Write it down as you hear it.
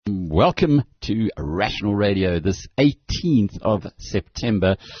Welcome to Rational Radio, this 18th of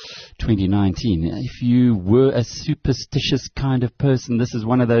September 2019. If you were a superstitious kind of person, this is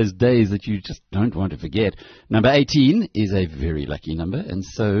one of those days that you just don't want to forget. Number 18 is a very lucky number, and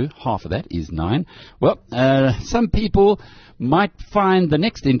so half of that is 9. Well, some people might find the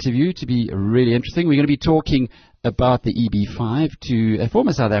next interview to be really interesting. We're going to be talking about the EB5 to a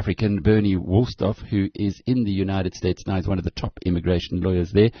former South African, Bernie Woolstoff, who is in the United States now. He's one of the top immigration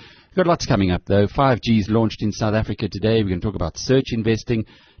lawyers there. We've got lots coming up, though. 5G's launched in South Africa today. We're going to talk about search investing.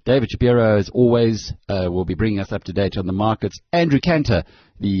 David Shapiro, as always, will be bringing us up to date on the markets. Andrew Cantor,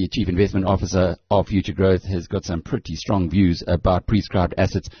 the Chief Investment Officer of Future Growth, has got some pretty strong views about prescribed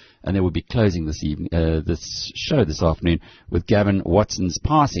assets, and they will be closing this show this afternoon with Gavin Watson's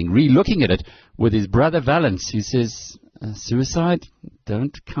passing, re-looking at it with his brother Valence, who says, suicide?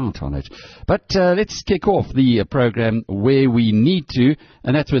 Don't count on it. But let's kick off the program where we need to,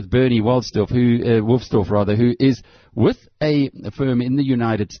 and that's with Bernie Woolstoff, who is with a firm in the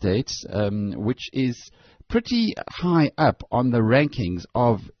United States, which is pretty high up on the rankings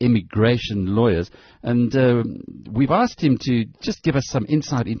of immigration lawyers. And we've asked him to just give us some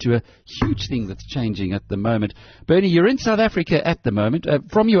insight into a huge thing that's changing at the moment. Bernie, you're in South Africa at the moment.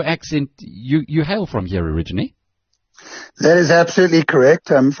 From your accent, you hail from here originally. That is absolutely correct.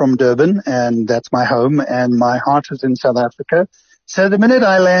 I'm from Durban, and that's my home, and my heart is in South Africa. So the minute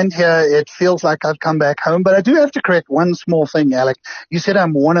I land here, it feels like I've come back home. But I do have to correct one small thing, Alec. You said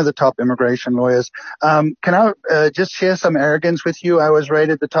I'm one of the top immigration lawyers. Can I just share some arrogance with you? I was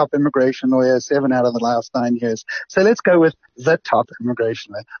rated the top immigration lawyer 7 out of the last 9 years. So let's go with the top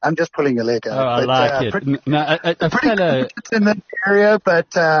immigration lawyer. I'm just pulling your leg out. Oh, I like it. Pretty in the area,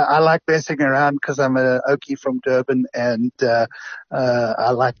 but I like messing around because I'm an Okie from Durban, and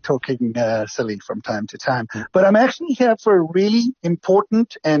I like talking silly from time to time. But I'm actually here for a really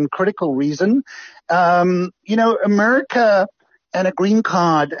important and critical reason. America and a green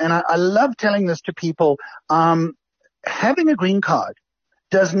card, and I love telling this to people, having a green card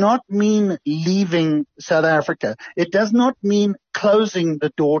does not mean leaving South Africa. It does not mean closing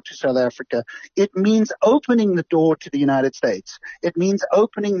the door to South Africa. It means opening the door to the United States. It means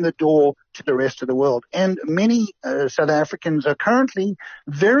opening the door to the rest of the world. And many South Africans are currently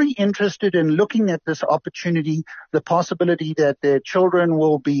very interested in looking at this opportunity, the possibility that their children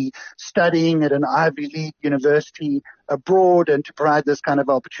will be studying at an Ivy League university abroad, and to provide this kind of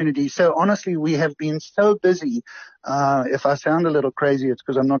opportunity. So honestly, we have been so busy. If I sound a little crazy, it's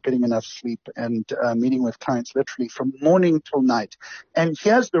because I'm not getting enough sleep and meeting with clients literally from morning till night. And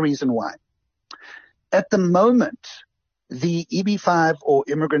here's the reason why. At the moment, the EB5 or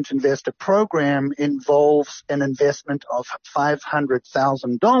Immigrant Investor Program involves an investment of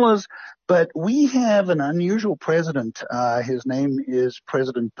 $500,000, but we have an unusual president. His name is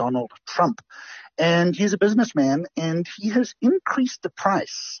President Donald Trump, and he's a businessman, and he has increased the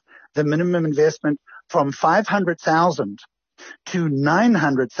price, the minimum investment, from $500,000 to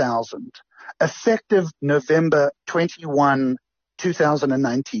 $900,000, effective November 21,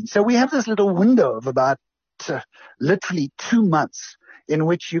 2019. So we have this little window of about literally 2 months in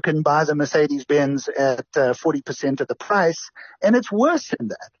which you can buy the Mercedes-Benz at 40% of the price. And it's worse than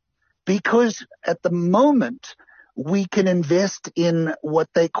that, because at the moment we can invest in what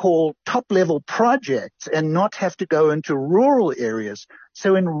they call top-level projects and not have to go into rural areas.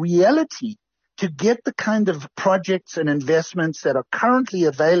 So in reality, to get the kind of projects and investments that are currently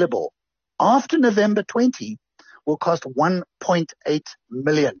available after November 20 will cost $1.8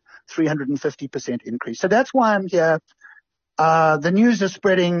 million, 350% increase. So that's why I'm here. The news is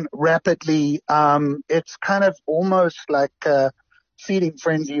spreading rapidly. It's kind of almost like a feeding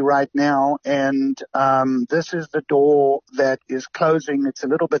frenzy right now, and this is the door that is closing. It's a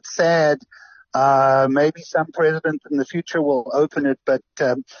little bit sad. Maybe some president in the future will open it, but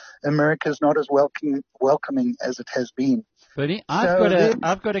America's not as welcoming as it has been. Bernie,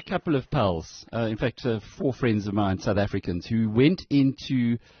 I've got a couple of pals, in fact, 4 friends of mine, South Africans, who went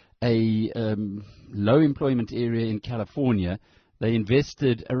into a low employment area in California. They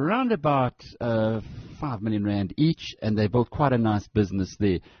invested around about 5 million rand each, and they built quite a nice business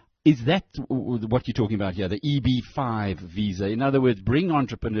there. Is that what you're talking about here, the EB5 visa? In other words, bring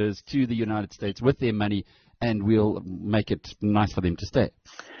entrepreneurs to the United States with their money, and we'll make it nice for them to stay.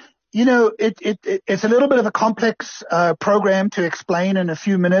 You know, it's a little bit of a complex program to explain in a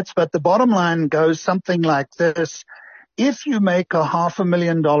few minutes, but the bottom line goes something like this. If you make a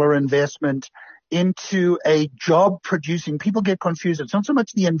 $500,000 investment into a job producing. People get confused. It's not so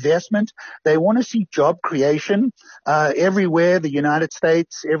much the investment. They want to see job creation. Everywhere, the United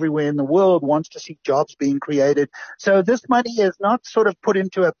States, everywhere in the world wants to see jobs being created. So this money is not sort of put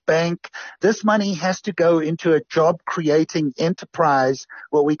into a bank. This money has to go into a job creating enterprise,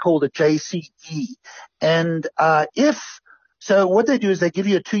 what we call the JCE. And so what they do is they give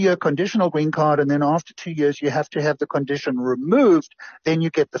you a 2-year conditional green card, and then after 2 years you have to have the condition removed. Then you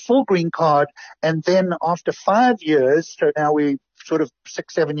get the full green card, and then after 5 years, so now we sort of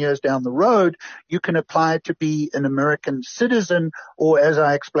 6-7 years down the road, you can apply to be an American citizen, or as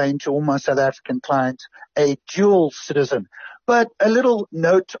I explained to all my South African clients, a dual citizen. But a little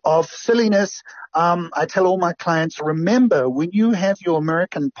note of silliness, I tell all my clients, remember, when you have your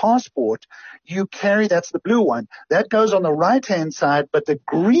American passport, you carry, that's the blue one, that goes on the right-hand side, but the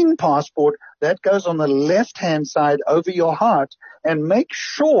green passport, that goes on the left-hand side over your heart. And make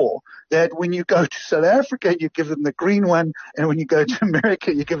sure that when you go to South Africa, you give them the green one, and when you go to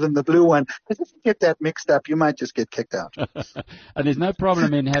America, you give them the blue one. Because if you get that mixed up, you might just get kicked out. And there's no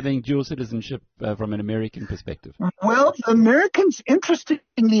problem in having dual citizenship from an American perspective. Well, the Americans,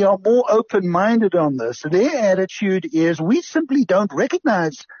 interestingly, are more open-minded on this. Their attitude is we simply don't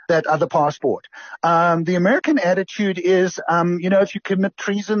recognize that other passport. The American attitude is, if you commit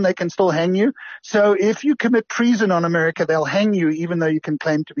treason, they can still hang you. So if you commit treason on America, they'll hang you even though you can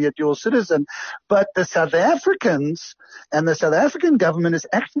claim to be a dual citizen. But the South Africans and the South African government is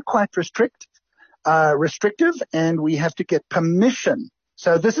actually quite restrictive, and we have to get permission.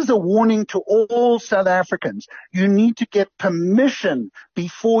 So this is a warning to all South Africans. You need to get permission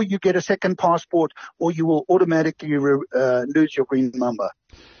before you get a second passport, or you will automatically lose your green number.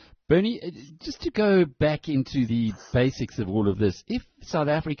 Bernie, just to go back into the basics of all of this, if South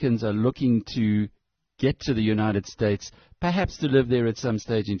Africans are looking to get to the United States, perhaps to live there at some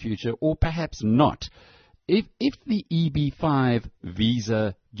stage in future, or perhaps not, if the EB5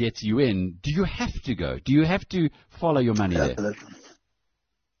 visa gets you in, do you have to go? Do you have to follow your money there?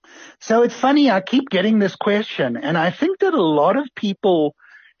 So it's funny, I keep getting this question, and I think that a lot of people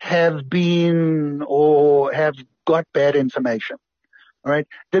have been or have got bad information. All right.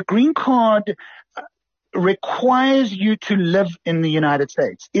 The green card requires you to live in the United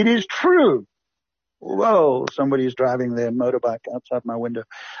States. It is true. Whoa, somebody's driving their motorbike outside my window.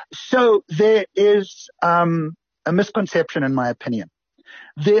 So there is a misconception, in my opinion.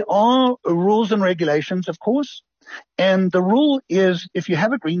 There are rules and regulations, of course. And the rule is if you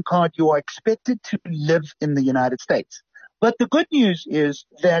have a green card, you are expected to live in the United States. But the good news is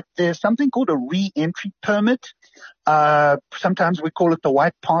that there's something called a re-entry permit. Sometimes we call it the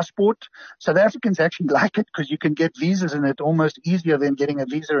white passport. South Africans actually like it because you can get visas in it almost easier than getting a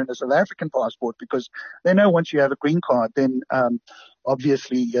visa in a South African passport, because they know once you have a green card, then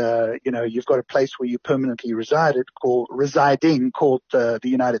obviously, you've got a place where you permanently residing called the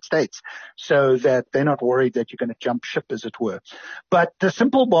United States, so that they're not worried that you're going to jump ship, as it were. But the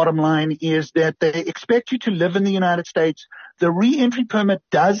simple bottom line is that they expect you to live in the United States. The re-entry permit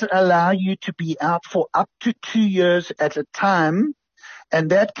does allow you to be out for up to 2 years at a time, and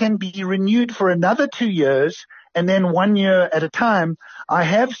that can be renewed for another 2 years, and then 1 year at a time. I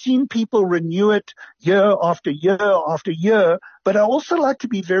have seen people renew it year after year after year, but I also like to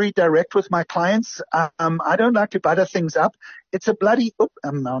be very direct with my clients. I don't like to butter things up. It's a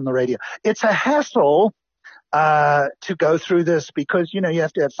I'm on the radio. It's a hassle to go through this because, you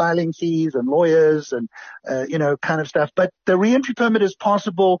have to have filing fees and lawyers and, kind of stuff. But the re-entry permit is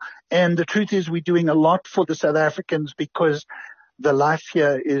possible, and the truth is we're doing a lot for the South Africans because the life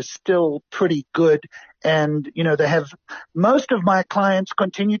here is still pretty good. And, they have, most of my clients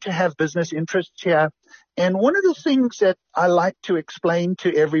continue to have business interests here. And one of the things that I like to explain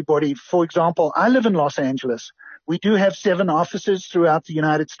to everybody, for example, I live in Los Angeles. We do have 7 offices throughout the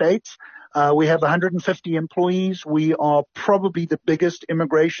United States. We have 150 employees. We are probably the biggest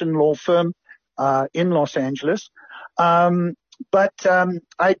immigration law firm in Los Angeles. But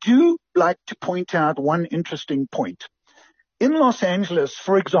I do like to point out one interesting point. In Los Angeles,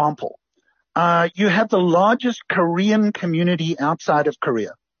 for example, you have the largest Korean community outside of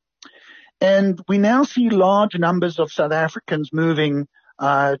Korea. And we now see large numbers of South Africans moving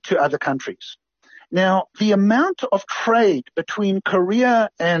to other countries. Now, the amount of trade between Korea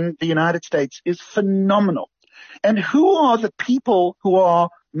and the United States is phenomenal. And who are the people who are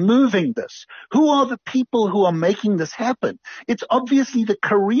moving this? Who are the people who are making this happen? It's obviously the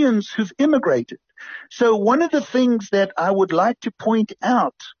Koreans who've immigrated. So one of the things that I would like to point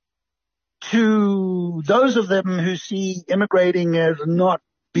out to those of them who see immigrating as not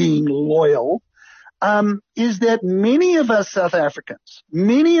being loyal, is that many of us South Africans,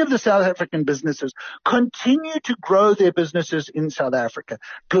 many of the South African businesses continue to grow their businesses in South Africa.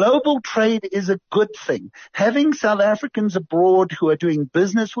 Global trade is a good thing. Having South Africans abroad who are doing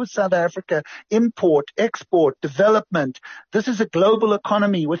business with South Africa, import, export, development. This is a global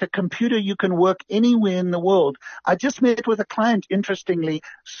economy. With a computer, you can work anywhere in the world. I just met with a client, interestingly,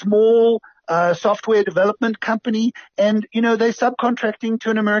 small software development company, and, they're subcontracting to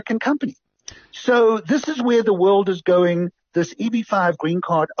an American company. So this is where the world is going. This EB5 green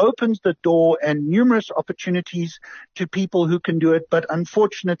card opens the door and numerous opportunities to people who can do it. But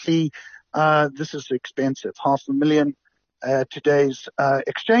unfortunately, this is expensive. $500,000 today's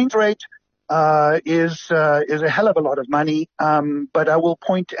exchange rate is a hell of a lot of money. But I will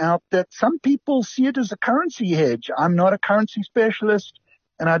point out that some people see it as a currency hedge. I'm not a currency specialist,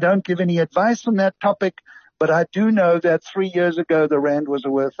 and I don't give any advice on that topic. But I do know that 3 years ago, the rand was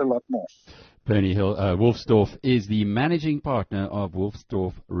worth a lot more. Bernie Hill, Wolfsdorf is the managing partner of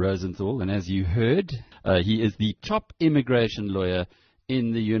Wolfsdorf Rosenthal. And as you heard, he is the top immigration lawyer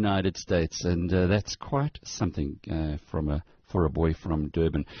in the United States. And that's quite something for a boy from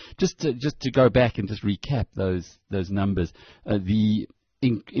Durban. Just to go back and just recap those numbers, the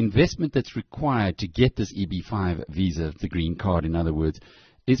investment that's required to get this EB5 visa, the green card in other words,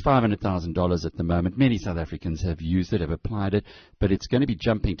 is $500,000 at the moment. Many South Africans have used it, have applied it, but it's going to be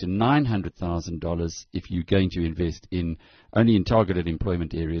jumping to $900,000 if you're going to invest only in targeted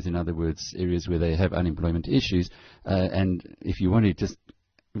employment areas, in other words, areas where they have unemployment issues. And if you want to just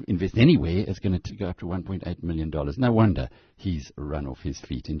invest anywhere, it's going to go up to $1.8 million. No wonder he's run off his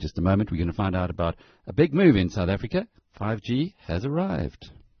feet. In just a moment, we're going to find out about a big move in South Africa. 5G has arrived.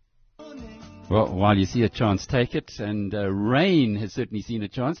 Well, while you see a chance, take it. And Rain has certainly seen a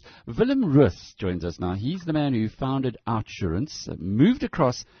chance. Willem Roos joins us now. He's the man who founded Outsurance, moved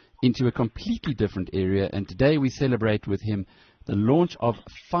across into a completely different area. And today we celebrate with him the launch of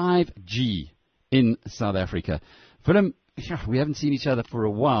 5G in South Africa. Willem, we haven't seen each other for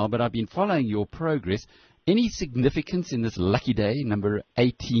a while, but I've been following your progress. Any significance in this lucky day, number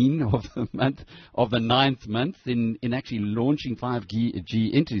 18 of the month, of the 9th month, in actually launching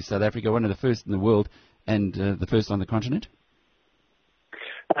 5G into South Africa, one of the first in the world and the first on the continent?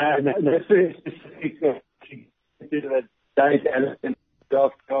 That's very specific to the day, and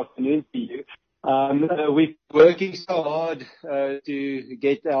good afternoon to you. We're working so hard to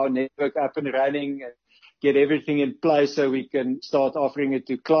get our network up and running and get everything in place so we can start offering it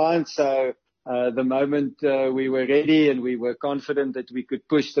to clients. So the moment we were ready and we were confident that we could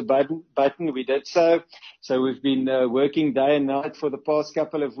push the button, we did so. So we've been working day and night for the past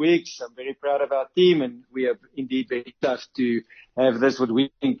couple of weeks. I'm very proud of our team, and we are indeed very tough to have this, what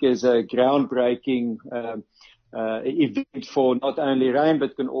we think is a groundbreaking event for not only Rain,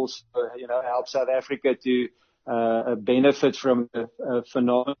 but can also, help South Africa to benefit from the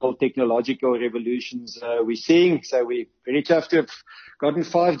phenomenal technological revolutions we're seeing. So we're very tough to have gotten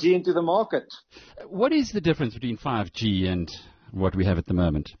 5G into the market. What is the difference between 5G and what we have at the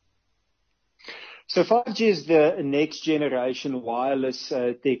moment? So 5G is the next generation wireless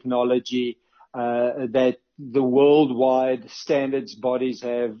technology that the worldwide standards bodies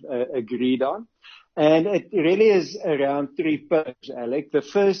have agreed on. And it really is around three pillars, Alec. The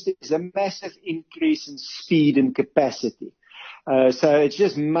first is a massive increase in speed and capacity. So it's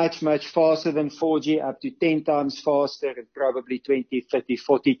just much, much faster than 4G, up to 10 times faster and probably 20, 30,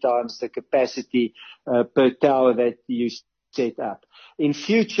 40 times the capacity per tower that you set up. In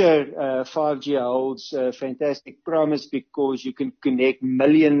future, 5G holds fantastic promise because you can connect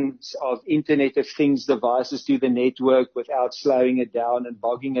millions of Internet of Things devices to the network without slowing it down and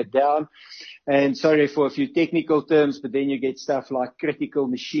bogging it down. And sorry for a few technical terms, but then you get stuff like critical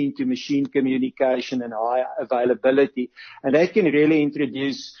machine-to-machine communication and high availability. And that can really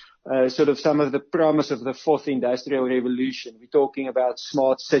introduce sort of some of the promise of the fourth industrial revolution. We're talking about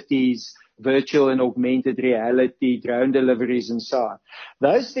smart cities, virtual and augmented reality, drone deliveries, and so on.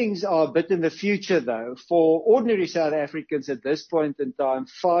 Those things are a bit in the future, though. For ordinary South Africans at this point in time,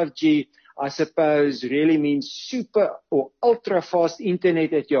 5G, I suppose, really means super or ultra-fast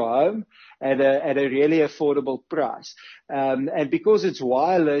internet at your home at a really affordable price. And because it's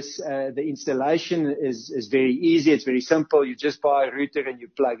wireless, the installation is very easy. It's very simple. You just buy a router and you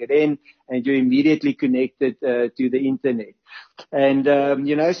plug it in, and you're immediately connected to the internet. And,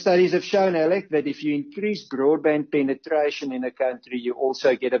 studies have shown, Alec, that if you increase broadband penetration in a country, you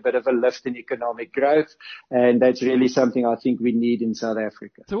also get a bit of a lift in economic growth. And that's really something I think we need in South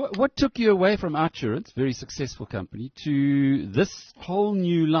Africa. So what took you away from Outsurance, very successful company, to this whole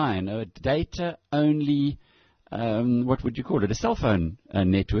new line, a data-only, what would you call it, a cell phone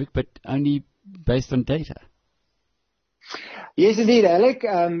network, but only based on data. Yes, indeed, Alec.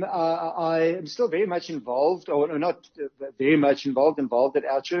 I am still very much involved, or not very much involved at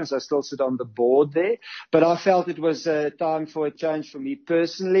Outsurance. I still sit on the board there. But I felt it was time for a change for me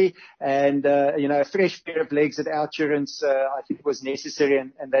personally. And, a fresh pair of legs at Outsurance, I think was necessary,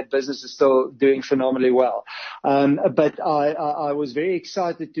 and that business is still doing phenomenally well. But I was very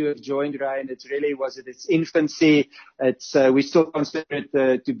excited to have joined Rain. It really was at its infancy. We still consider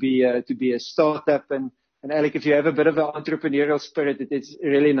it to be a startup, and Alec, if you have a bit of an entrepreneurial spirit, it's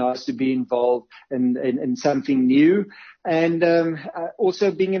really nice to be involved in something new, and also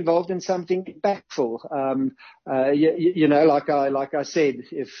being involved in something impactful. Like I said,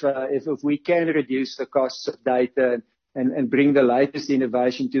 if we can reduce the costs of data and bring the latest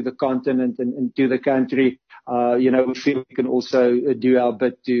innovation to the continent and to the country, we feel we can also do our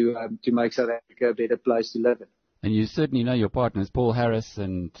bit to make South Africa a better place to live in. And you certainly know your partners, Paul Harris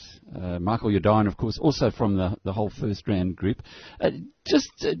and Michael Jordan, of course, also from the whole First Rand group.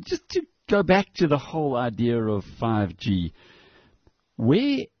 Just to go back to the whole idea of 5G,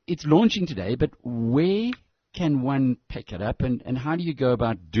 where it's launching today, but where can one pick it up, and how do you go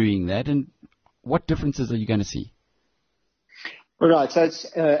about doing that, and what differences are you going to see? All right, so it's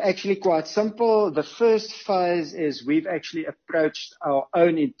actually quite simple. The first phase is we've actually approached our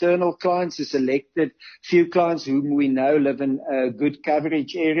own internal clients, a selected few clients whom we know live in good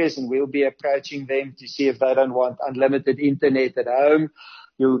coverage areas, and we'll be approaching them to see if they don't want unlimited internet at home.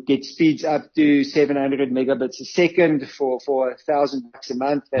 You'll get speeds up to 700 megabits a second for $1,000 a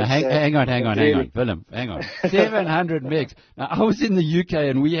month. Hang on, Willem, hang on. 700 megs. Now, I was in the UK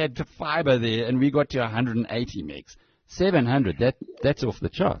and we had fiber there, and we got to 180 megs. 700, that's off the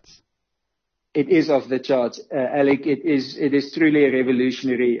charts. It is off the charts, Alec. It is truly a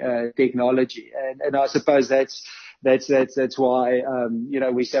revolutionary technology, and I suppose that's why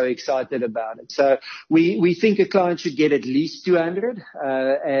we're so excited about it. So we think a client should get at least 200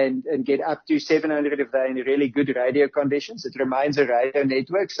 and get up to 700 if they're in really good radio conditions. It remains a radio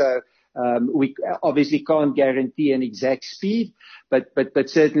network, so we obviously can't guarantee an exact speed, but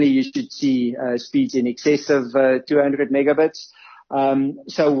certainly you should see speeds in excess of 200 megabits.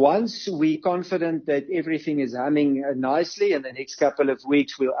 So once we're confident that everything is humming nicely, in the next couple of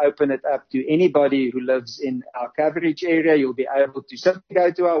weeks, we'll open it up to anybody who lives in our coverage area. You'll be able to simply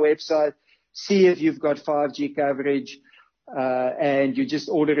go to our website, see if you've got 5G coverage, and you just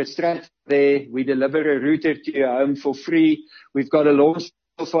order it straight there. We deliver a router to your home for free. We've got a launch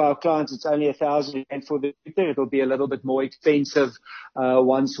for our clients. It's only 1,000 rand for the router. It'll be a little bit more expensive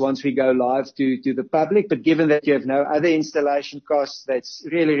once we go live to the public. But given that you have no other installation costs, that's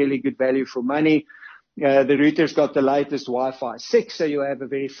really, really good value for money. The router's got the latest Wi-Fi 6, so you have a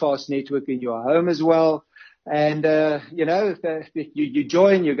very fast network in your home as well. And, you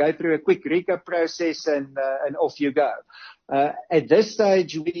join, you go through a quick recap process, and off you go. At this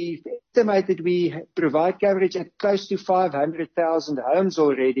stage, we've estimated we provide coverage at close to 500,000 homes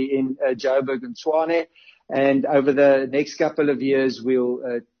already in Joburg and Tshwane. And over the next couple of years,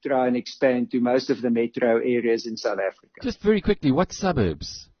 we'll try and expand to most of the metro areas in South Africa. Just very quickly, what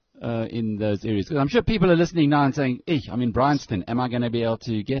suburbs in those areas? Because I'm sure people are listening now and saying, I'm in Bryanston. Am I going to be able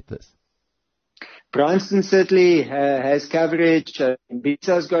to get this? Bryanston certainly has coverage.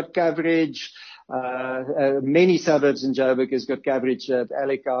 Mbisa's got coverage. Many suburbs in Joburg has got coverage.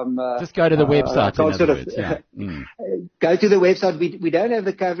 Alec, just go to the website. Go to the website. We don't have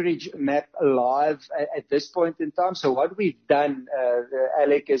the coverage map live at this point in time. So what we've done,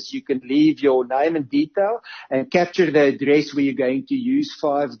 Alec, is you can leave your name and detail and capture the address where you're going to use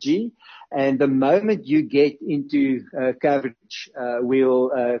 5G. And the moment you get into coverage,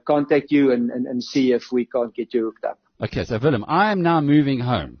 we'll contact you and see if we can't get you hooked up. Okay, so Willem, I am now moving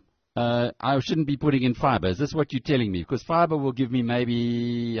home. I shouldn't be putting in fiber. Is this what you're telling me? Because fiber will give me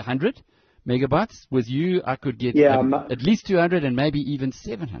maybe 100 megabytes. With you, I could get at least 200 and maybe even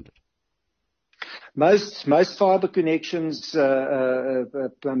 700. Most fiber connections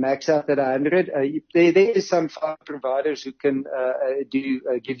max out at 100. There is some fiber providers who can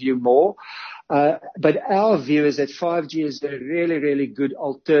give you more. But our view is that 5G is a really, really good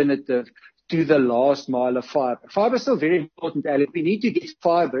alternative to the last mile of fiber. Fiber is still very important, Alec. We need to get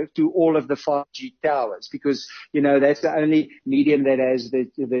fiber to all of the 5G towers because, that's the only medium that has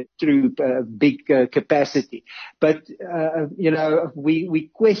the true big capacity. But, we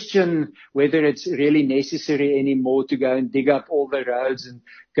question whether it's really necessary anymore to go and dig up all the roads and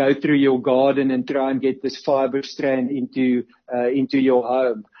go through your garden and try and get this fiber strand into your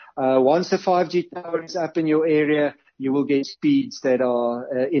home. Once the 5G tower is up in your area, you will get speeds that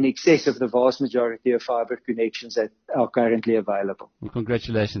are in excess of the vast majority of fiber connections that are currently available. Well,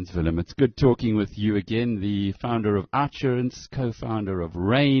 congratulations, Willem. It's good talking with you again, the founder of Outsurance, co-founder of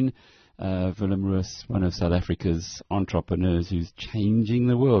Rain. Willem Roos, one of South Africa's entrepreneurs who's changing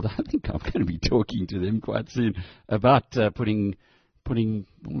the world. I think I'm going to be talking to them quite soon about putting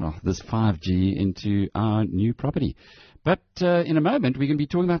this 5G into our new property. But in a moment, we're going to be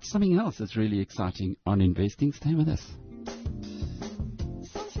talking about something else that's really exciting on investing. Stay with us.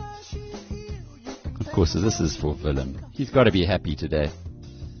 Of course, this is for Willem. He's got to be happy today.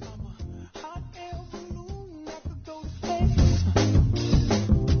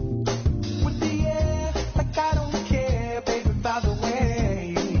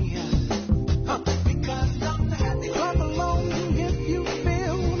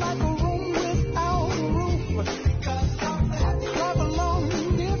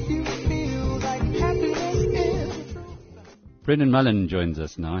 Brendan Mullen joins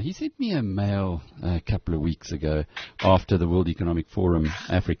us now. He sent me a mail a couple of weeks ago after the World Economic Forum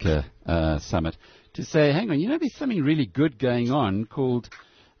Africa Summit to say, hang on, there's something really good going on called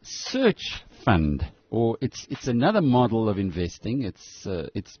Search Fund, or it's another model of investing. It's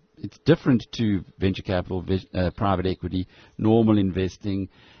different to venture capital, private equity, normal investing,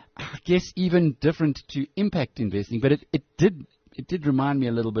 I guess even different to impact investing, but it did remind me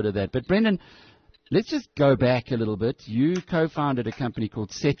a little bit of that. But Brendan, let's just go back a little bit. You co-founded a company called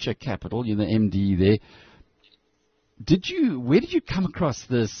Sept Capital. You're the MD there. Where did you come across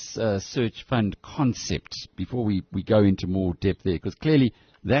this search fund concept before we go into more depth there? Because clearly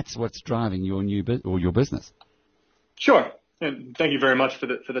that's what's driving your your business. Sure. And thank you very much for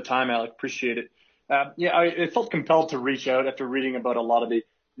the time, Alec. Appreciate it. I felt compelled to reach out after reading about a lot of the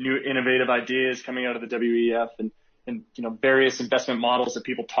new innovative ideas coming out of the WEF and various investment models that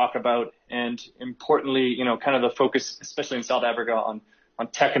people talk about, and importantly, kind of the focus, especially in South Africa, on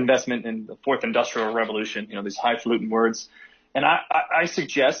tech investment and the fourth industrial revolution, these highfalutin words. And I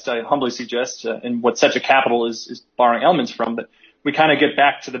humbly suggest, and what Sept Capital is borrowing elements from, that we kind of get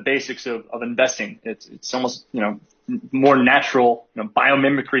back to the basics of investing. It's almost, more natural,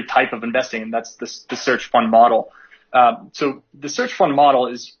 biomimicry type of investing, and that's the search fund model. So the search fund model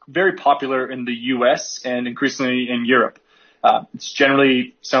is very popular in the U.S. and increasingly in Europe. It's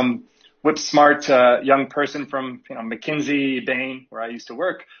generally some whip-smart young person from McKinsey, Bain, where I used to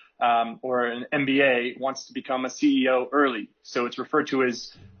work, or an MBA wants to become a CEO early. So it's referred to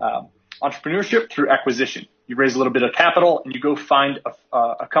as entrepreneurship through acquisition. You raise a little bit of capital and you go find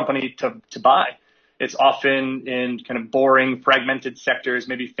a company to buy. It's often in kind of boring, fragmented sectors,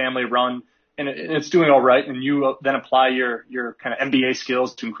 maybe family-run. And it's doing all right, and you then apply your kind of MBA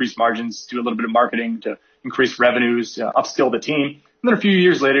skills to increase margins, do a little bit of marketing to increase revenues, upskill the team. And then a few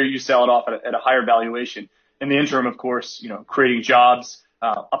years later, you sell it off at a higher valuation. In the interim, of course, creating jobs,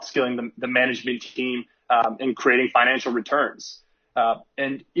 upskilling the management team, and creating financial returns.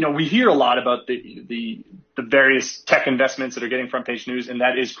 And we hear a lot about the various tech investments that are getting front page news, and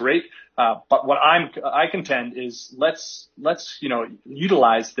that is great. But what I contend is let's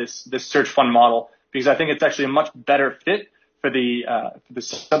utilize this search fund model, because I think it's actually a much better fit for the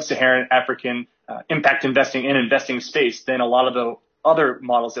sub-Saharan African impact investing and investing space than a lot of the other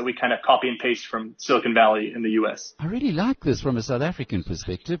models that we kind of copy and paste from Silicon Valley in the U.S. I really like this from a South African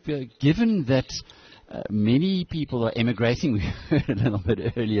perspective, given that many people are emigrating. We heard a little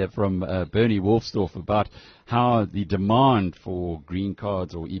bit earlier from Bernie Wolfsdorf about how the demand for green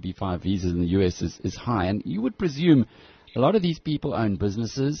cards or EB5 visas in the U.S. is high. And you would presume a lot of these people own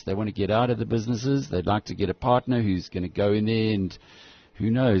businesses. They want to get out of the businesses. They'd like to get a partner who's going to go in there and,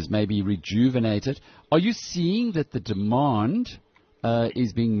 who knows, maybe rejuvenate it. Are you seeing that the demand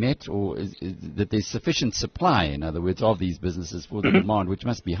is being met, or that there's sufficient supply, in other words, of these businesses for the demand, which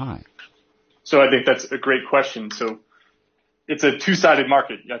must be high? So I think that's a great question. So it's a two-sided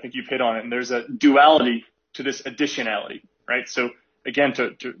market. I think you've hit on it. And there's a duality to this additionality, right? So again,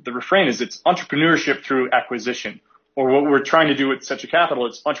 to the refrain is it's entrepreneurship through acquisition, or what we're trying to do with Sept Capital,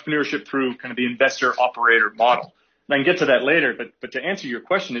 it's entrepreneurship through kind of the investor operator model. And I can get to that later, but to answer your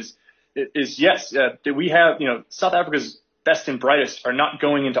question is yes, that we have, South Africa's best and brightest are not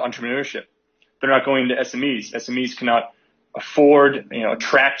going into entrepreneurship. They're not going into SMEs. SMEs cannot afford,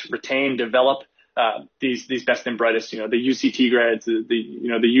 attract, retain, develop these best and brightest, the UCT grads, the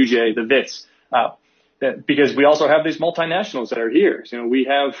UJ, the WITs, because we also have these multinationals that are here. So, we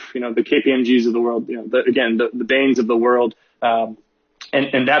have, the KPMGs of the world, the Bains of the world,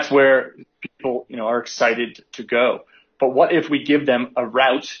 and that's where people, are excited to go. But what if we give them a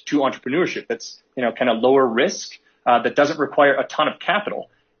route to entrepreneurship that's, kind of lower risk, that doesn't require a ton of capital,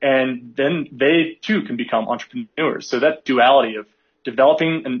 and then they too can become entrepreneurs. So that duality of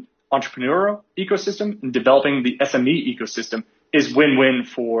developing an entrepreneurial ecosystem and developing the SME ecosystem is win-win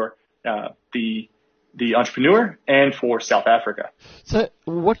for the entrepreneur and for South Africa. So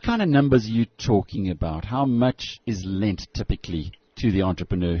what kind of numbers are you talking about? How much is lent typically to the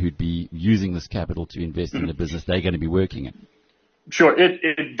entrepreneur who'd be using this capital to invest in the business they're going to be working in? Sure,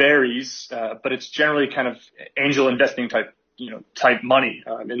 it varies, but it's generally kind of angel investing type money.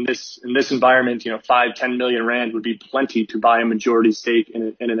 In this environment, 5-10 million rand would be plenty to buy a majority stake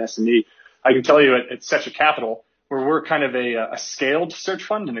in an SME. I can tell you at Sept Capital, where we're kind of a scaled search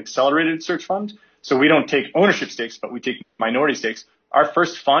fund, an accelerated search fund. So we don't take ownership stakes, but we take minority stakes. Our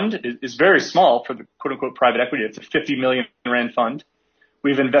first fund is very small for the quote unquote private equity. It's a 50 million rand fund.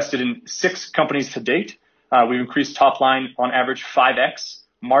 We've invested in 6 companies to date. We've increased top line on average 5x.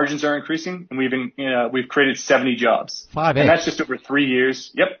 Margins are increasing, and we've created 70 jobs. 5x. And that's just over 3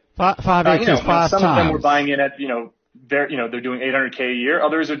 years. Yep. 5x is 5 some times. of them we're buying in at, they're doing 800K a year.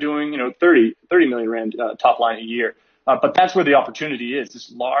 Others are doing, 30 million rand top line a year. But that's where the opportunity is.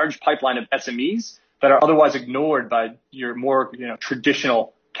 This large pipeline of SMEs that are otherwise ignored by your more,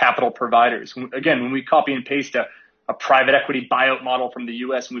 traditional capital providers. Again, when we copy and paste a private equity buyout model from the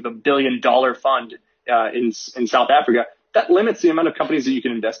US and we have $1 billion fund in South Africa, that limits the amount of companies that you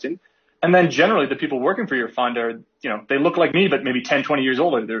can invest in. And then generally the people working for your fund are, they look like me, but maybe 10, 20 years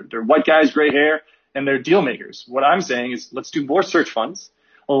older. They're white guys, gray hair, and they're deal makers. What I'm saying is let's do more search funds.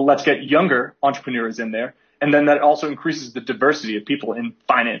 Let's get younger entrepreneurs in there. And then that also increases the diversity of people in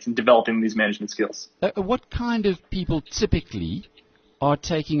finance and developing these management skills. What kind of people typically are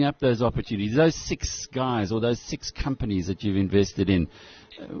taking up those opportunities? Those 6 guys or those 6 companies that you've invested in,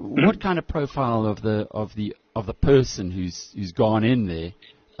 what kind of profile of the person who's gone in there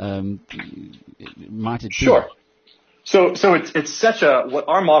might it be? Sure. So it's such what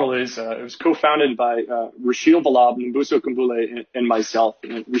our model is. It was co-founded by Rashil Balab, Mbuso Kumbule, and myself.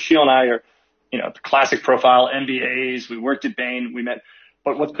 And Rashil and I are, the classic profile, MBAs. We worked at Bain. We met.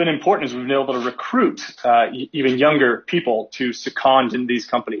 But what's been important is we've been able to recruit even younger people to second in these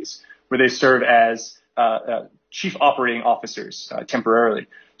companies where they serve as chief operating officers temporarily.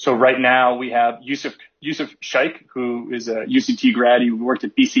 So right now we have Yusuf Shaikh, who is a UCT grad. He worked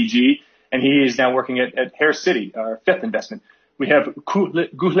at BCG, and he is now working at Hair City, our 5th investment. We have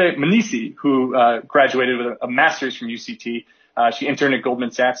Guhle Manisi, who graduated with a master's from UCT. She interned at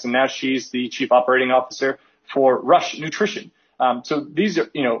Goldman Sachs, and now she's the chief operating officer for Rush Nutrition. So these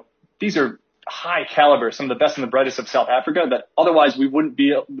are high caliber, some of the best and the brightest of South Africa that otherwise we wouldn't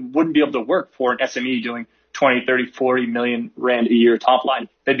be able to work for an SME doing 20, 30, 40 million rand a year top line.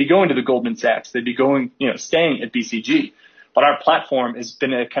 They'd be going to the Goldman Sachs. They'd be going, staying at BCG. But our platform has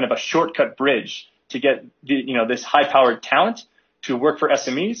been a kind of a shortcut bridge to get this high powered talent to work for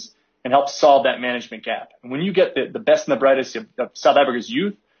SMEs and help solve that management gap. And when you get the best and the brightest of South Africa's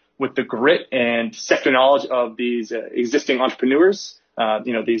youth with the grit and sector knowledge of these existing entrepreneurs,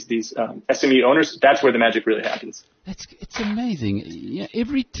 these SME owners, that's where the magic really happens. It's amazing. Yeah,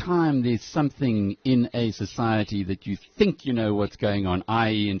 every time there's something in a society that you think you know what's going on,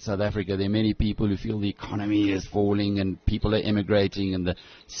 i.e. in South Africa, there are many people who feel the economy is falling and people are emigrating and the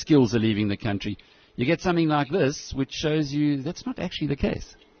skills are leaving the country. You get something like this, which shows you that's not actually the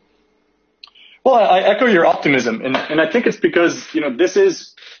case. Well, I echo your optimism, and I think it's because, this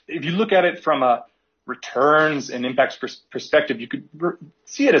is, if you look at it from a returns and impacts perspective, you could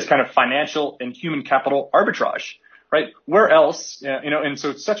see it as kind of financial and human capital arbitrage, right? Where else, and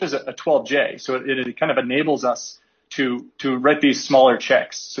so it's such as a 12J, so it kind of enables us to write these smaller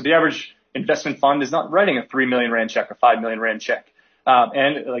checks. So the average investment fund is not writing a 3 million rand check or 5 million rand check.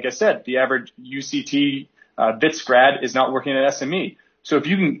 And like I said, the average UCT BITS grad is not working at SME. So if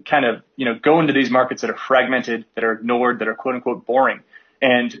you can kind of, go into these markets that are fragmented, that are ignored, that are quote unquote boring,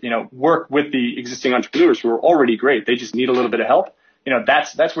 and, work with the existing entrepreneurs who are already great, they just need a little bit of help,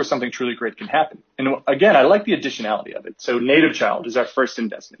 that's where something truly great can happen. And again, I like the additionality of it. So Native Child is our first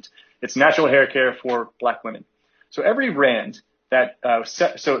investment. It's natural hair care for Black women. So every rand that,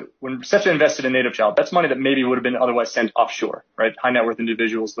 so when Sept invested in Native Child, that's money that maybe would have been otherwise sent offshore, right? High net worth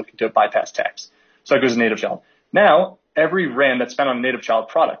individuals looking to bypass tax. So that goes to Native Child. Now, every rand that's spent on a Native Child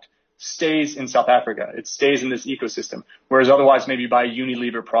product stays in South Africa. It stays in this ecosystem, whereas otherwise maybe you buy a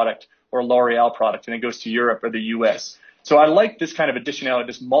Unilever product or a L'Oreal product and it goes to Europe or the US. So I like this kind of additionality,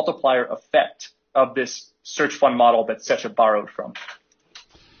 this multiplier effect of this search fund model that Sept borrowed from.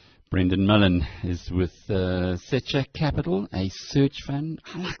 Brendan Mullen is with Sept Capital, a search fund.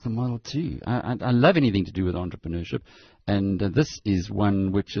 I like the model too. I love anything to do with entrepreneurship, and this is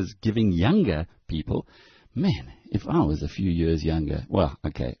one which is giving younger people man, if I was a few years younger, well,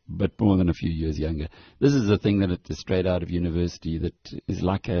 okay, but more than a few years younger, this is a thing that is straight out of university that is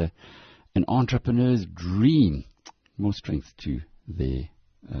like an entrepreneur's dream. More strength to their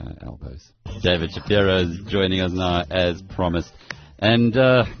elbows. David Shapiro is joining us now as promised. And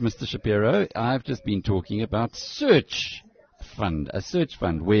Mr. Shapiro, I've just been talking about a search fund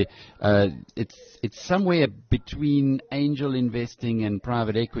where it's somewhere between angel investing and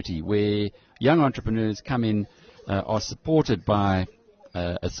private equity, where young entrepreneurs come in, are supported by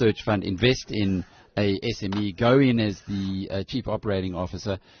a search fund, invest in a SME, go in as the chief operating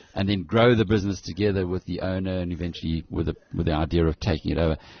officer, and then grow the business together with the owner, and eventually with the idea of taking it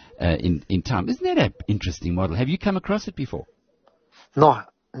over in time. Isn't that an interesting model? Have you come across it before?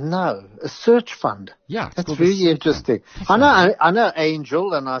 No, a search fund. Yeah, that's very interesting. I know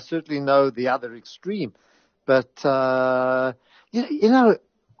Angel, and I certainly know the other extreme, but you know,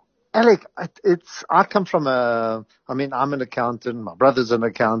 Alec, I come from I'm an accountant. My brother's an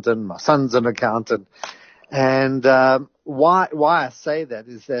accountant. My son's an accountant, and why I say that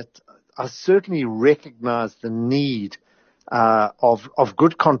is that I certainly recognize the need of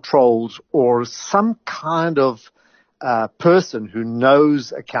good controls or some kind of person who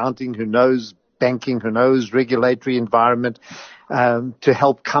knows accounting, who knows banking, who knows regulatory environment, to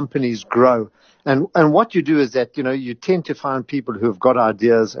help companies grow. And what you do is that, you know, you tend to find people who have got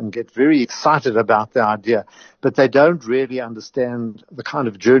ideas and get very excited about the idea, but they don't really understand the kind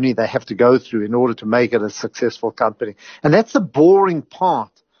of journey they have to go through in order to make it a successful company. And that's the boring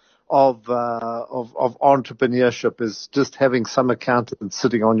part of entrepreneurship, is just having some accountant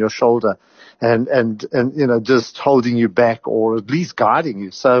sitting on your shoulder and you know, just holding you back or at least guiding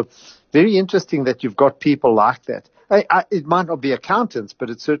you. So very interesting that you've got people like that. It might not be accountants, but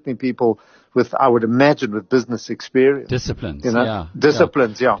it's certainly people with, I would imagine, with business experience. Disciplines, you know? yeah.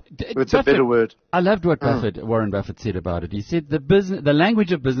 Disciplines, yeah. It's a better word. I loved what Warren Buffett said about it. He said the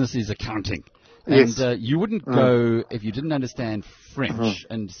language of business is accounting. And Yes. You wouldn't go, if you didn't understand French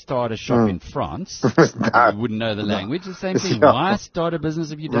and start a shop in France, No. you wouldn't know the language. The same thing. Yeah. Why start a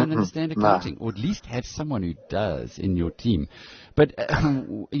business if you don't understand accounting? Or at least have someone who does in your team. But,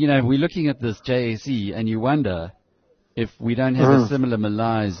 you know, we're looking at this JSE and you wonder if we don't have a similar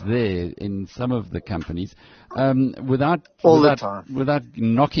malaise there in some of the companies, without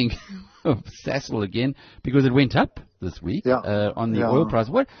knocking Sasol again, because it went up this week on the oil price.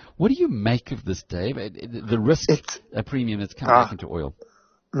 What do you make of this, Dave? The risk premium that's come back into oil.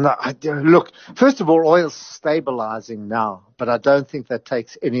 No, look, first of all, oil's stabilizing now, but I don't think that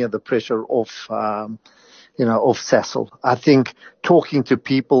takes any of the pressure off off Sasol. I think talking to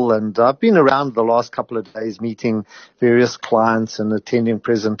people, and I've been around the last couple of days meeting various clients and attending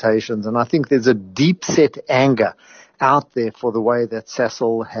presentations, and I think there's a deep-set anger out there for the way that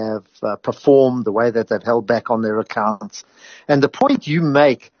Sasol have performed, the way that they've held back on their accounts. And the point you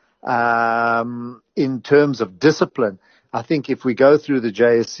make in terms of discipline, I think if we go through the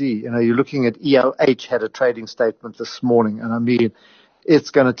JSE, you know, you're looking at EOH had a trading statement this morning, and I mean,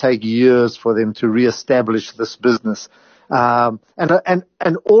 it's going to take years for them to reestablish this business. And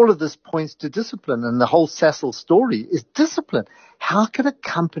all of this points to discipline, and the whole Sasol story is discipline. How can a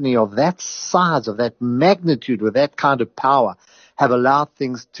company of that size, of that magnitude, with that kind of power, have allowed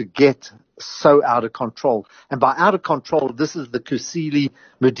things to get so out of control? And by out of control, this is the Kusile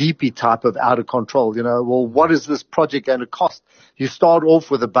Modipi type of out of control. You know, well, what is this project going to cost? You start off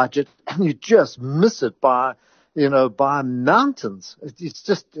with a budget and you just miss it by mountains.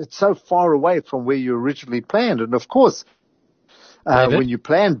 It's so far away from where you originally planned. And of course, when you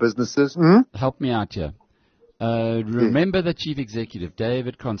plan businesses, help me out here. Remember the chief executive,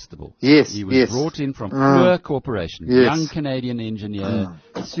 David Constable. Yes, he was brought in from Fleur Corporation, young Canadian engineer,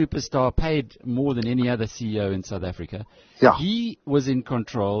 superstar, paid more than any other CEO in South Africa. Yeah. He was in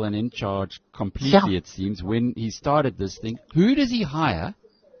control and in charge completely, it seems, when he started this thing. Who does he hire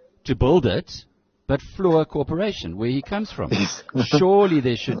to build it but Fleur Corporation, where he comes from? Surely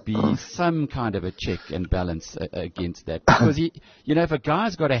there should be some kind of a check and balance against that. Because, if a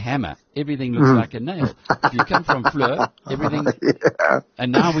guy's got a hammer, everything looks like a nail. If you come from Fleur, everything...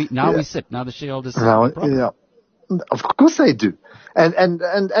 And now the shareholders sit on the problem. Of course they do.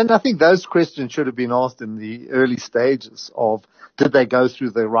 And I think those questions should have been asked in the early stages of, did they go through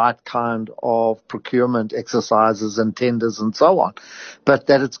the right kind of procurement exercises and tenders and so on? But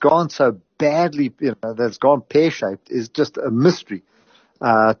that it's gone so badly, that it's gone pear-shaped is just a mystery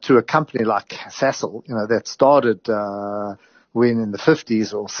to a company like Sasol, that started when in the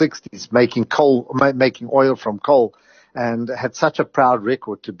 50s or 60s making oil from coal. and had such a proud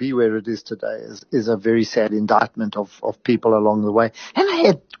record. To be where it is today is a very sad indictment of people along the way. And they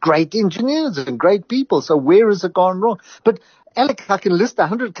had great engineers and great people. So where has it gone wrong? But Alec, I can list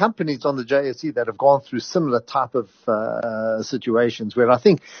 100 companies on the JSE that have gone through similar type of situations where I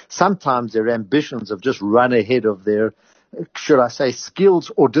think sometimes their ambitions have just run ahead of their, should I say,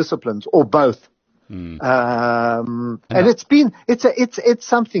 skills or disciplines, or both. And it's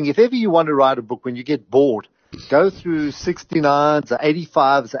something. If ever you want to write a book, when you get bored, go through 69s, the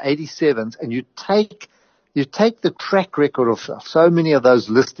 85s, the 87s, and you take the track record of so many of those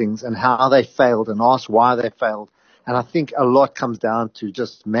listings and how they failed and ask why they failed. And I think a lot comes down to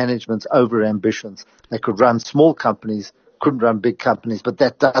just management's over ambitions. They could run small companies, couldn't run big companies, but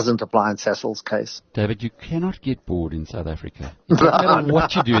that doesn't apply in Sasol's case. David, you cannot get bored in South Africa. It doesn't matter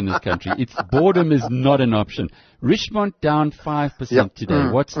what you do in this country. Boredom is not an option. Richmond down 5% today.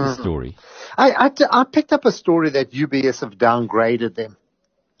 What's the story? I picked up a story that UBS have downgraded them.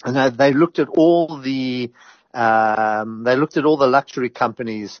 And they looked at all the luxury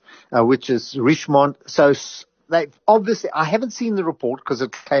companies, which is Richmond. So they obviously, I haven't seen the report because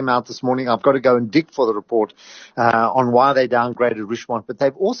it came out this morning. I've got to go and dig for the report on why they downgraded Richemont, but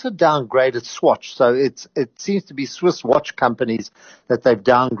they've also downgraded Swatch. So it seems to be Swiss watch companies that they've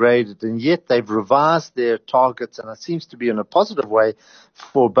downgraded, and yet they've revised their targets, and it seems to be in a positive way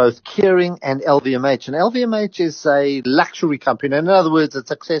for both Kering and LVMH. And LVMH is a luxury company. In other words,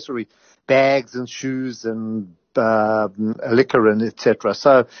 it's accessory, bags and shoes and liquor and etc.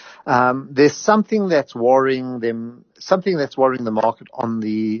 So there's something that's worrying them, something that's worrying the market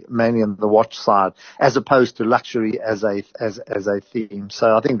mainly on the watch side, as opposed to luxury as a theme.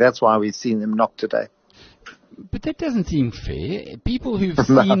 So I think that's why we've seen them knock today. But that doesn't seem fair. People who've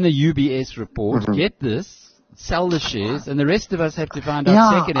seen the UBS report get this, sell the shares, and the rest of us have to find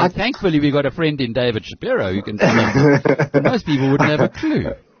out second. And thankfully we've got a friend in David Shapiro who can tell us. Most people wouldn't have a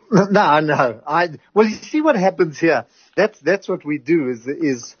clue. No. Well, you see what happens here. That's what we do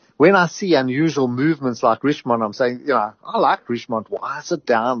is when I see unusual movements like Richemont, I'm saying, I like Richemont. Why is it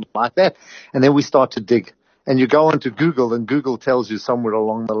down like that? And then we start to dig. And you go onto Google, and Google tells you somewhere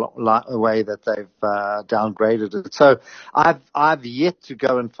along the way that they've downgraded it. So I've yet to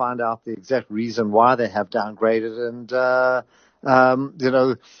go and find out the exact reason why they have downgraded. And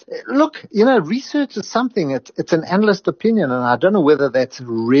look, research is something. It's an analyst opinion, and I don't know whether that's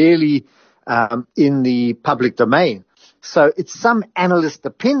really in the public domain. So it's some analyst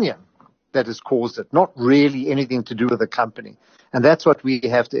opinion that has caused it, not really anything to do with the company. And that's what we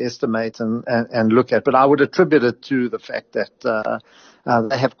have to estimate and look at. But I would attribute it to the fact that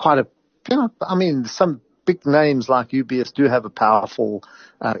they have quite some big names like UBS do have a powerful,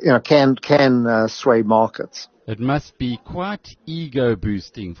 can sway markets. It must be quite ego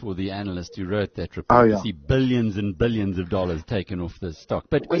boosting for the analyst who wrote that report to see billions and billions of dollars taken off the stock.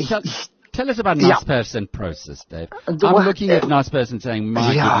 But tell us about Naspers and Prosus, Dave. I'm looking at Naspers and saying,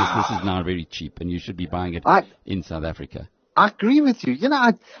 my goodness, this is now very cheap and you should be buying it in South Africa. I agree with you.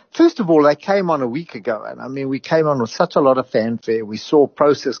 First of all, they came on a week ago, and we came on with such a lot of fanfare. We saw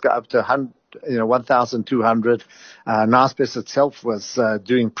Prosus go up to 1,200. Naspers itself was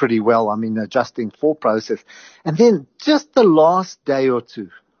doing pretty well. Adjusting for Prosus, and then just the last day or two,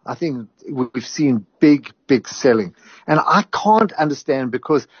 I think we've seen big selling. And I can't understand,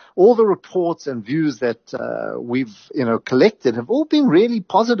 because all the reports and views that we've collected have all been really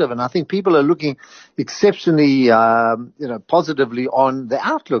positive, and I think people are looking exceptionally positively on the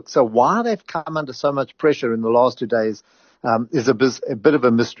outlook. So why they've come under so much pressure in the last 2 days is a bit of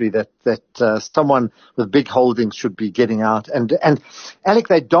a mystery that someone with big holdings should be getting out. And Alec,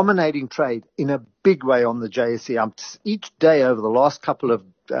 they're dominating trade in a big way on the JSE. Each day over the last couple of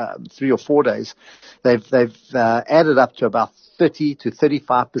 3 or 4 days, they've added up to about 30 to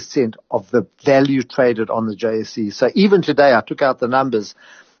 35% of the value traded on the JSE. So even today, I took out the numbers.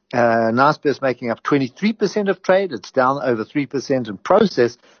 Naspers making up 23% of trade. It's down over 3%, and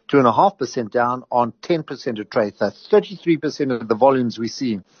Prosus 2.5% down on 10% of trade. So 33% of the volumes we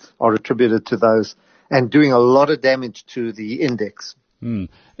see are attributed to those, and doing a lot of damage to the index.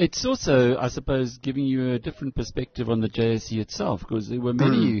 It's also, I suppose, giving you a different perspective on the JSE itself, because there were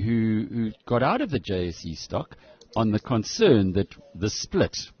many who got out of the JSE stock on the concern that the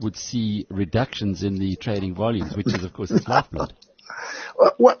split would see reductions in the trading volumes, which is, of course, its lifeblood.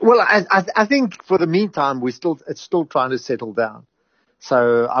 Well, I think for the meantime, it's still trying to settle down.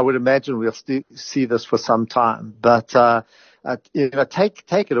 So I would imagine we'll still see this for some time. But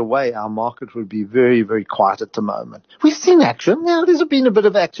take it away, our market would be very, very quiet at the moment. We've seen action. There's been a bit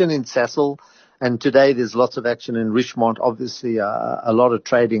of action in Sasol, and today there's lots of action in Richemont. Obviously, a lot of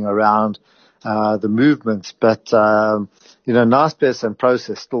trading around the movements. But, Naspers and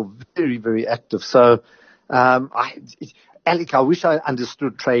Process still very, very active. So, Alec, I wish I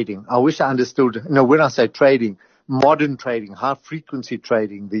understood trading. I wish I understood, when I say trading, modern trading, high frequency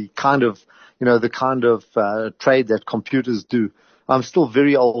trading, the kind of trade that computers do. I'm still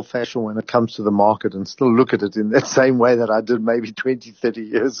very old fashioned when it comes to the market and still look at it in that same way that I did maybe 20, 30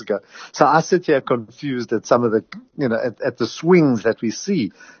 years ago. So I sit here confused at some of the, at the swings that we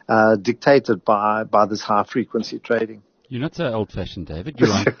see, dictated by this high frequency trading. You're not so old-fashioned, David.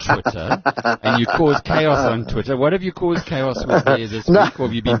 You're on Twitter, and you cause chaos on Twitter. What have you caused chaos with there this week, or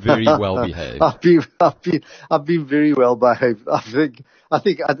have you been very well behaved? I've been very well behaved. I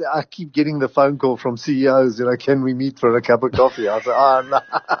think I keep getting the phone call from CEOs. Can we meet for a cup of coffee? I say, oh no.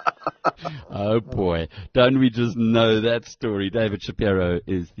 Oh boy, don't we just know that story? David Shapiro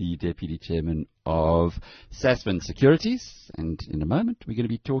is the deputy chairman of Sasfin Securities, and in a moment we're going to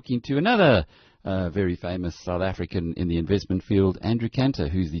be talking to another very famous South African in the investment field, Andrew Cantor,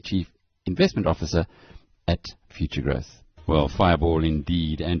 who's the Chief Investment Officer at Future Growth. Well, fireball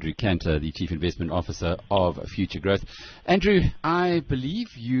indeed, Andrew Cantor, the Chief Investment Officer of Future Growth. Andrew, I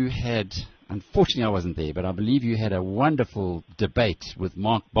believe you had, unfortunately I wasn't there, but I believe you had a wonderful debate with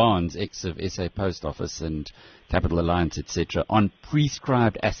Mark Barnes, ex of SA Post Office and Capital Alliance, etc., on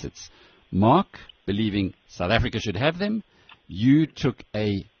prescribed assets. Mark, believing South Africa should have them, you took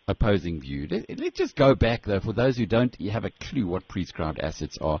a opposing view. Let's just go back, though, for those who don't have a clue what prescribed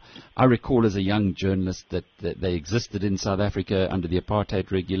assets are. I recall as a young journalist that they existed in South Africa under the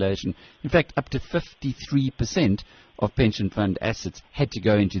apartheid regulation. In fact, up to 53% of pension fund assets had to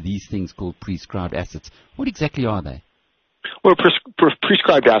go into these things called prescribed assets. What exactly are they? Well,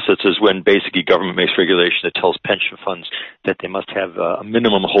 prescribed assets is when basically government makes regulation that tells pension funds that they must have a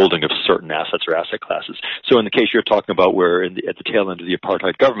minimum holding of certain assets or asset classes. So in the case you're talking about where at the tail end of the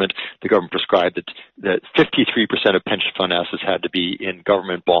apartheid government, the government prescribed that 53% of pension fund assets had to be in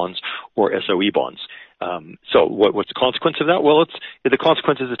government bonds or SOE bonds. So what's the consequence of that? Well, the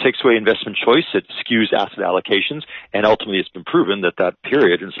consequence is it takes away investment choice, it skews asset allocations, and ultimately it's been proven that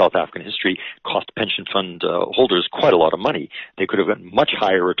period in South African history cost pension fund holders quite a lot of money. They could have gotten much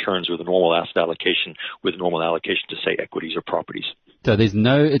higher returns with a normal asset allocation, with normal allocation to, say, equities or properties. So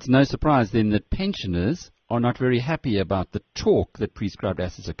it's no surprise then that pensioners are not very happy about the talk that prescribed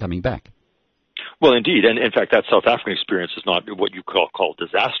assets are coming back. Well, indeed. And in fact, that South African experience is not what you call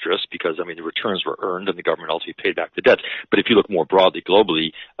disastrous because, the returns were earned and the government ultimately paid back the debt. But if you look more broadly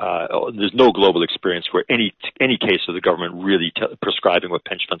globally, there's no global experience where any case of the government really prescribing what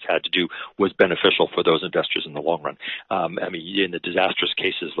pension funds had to do was beneficial for those investors in the long run. In the disastrous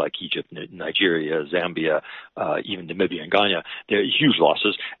cases like Egypt, Nigeria, Zambia, even Namibia and Ghana, there are huge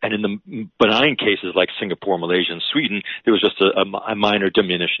losses. And in the benign cases like Singapore, Malaysia, and Sweden, there was just a minor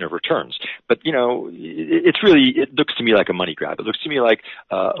diminution of returns. But it looks to me like a money grab. It looks to me like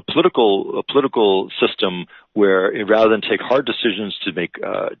a political system where rather than take hard decisions to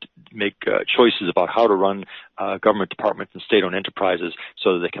make choices about how to run government departments and state-owned enterprises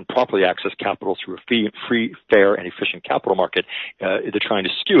so that they can properly access capital through a free, fair, and efficient capital market, they're trying to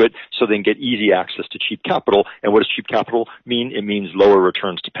skew it so they can get easy access to cheap capital. And what does cheap capital mean? It means lower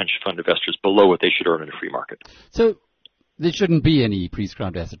returns to pension fund investors below what they should earn in a free market. So there shouldn't be any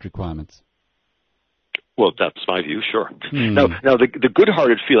prescribed asset requirements. Well, that's my view, sure. Now, the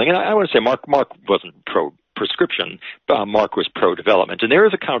good-hearted feeling, and I want to say Mark wasn't pro-prescription, Mark was pro-development. And there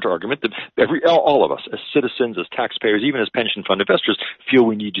is a counter-argument that all of us, as citizens, as taxpayers, even as pension fund investors, feel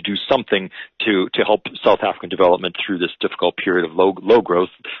we need to do something to help South African development through this difficult period of low growth,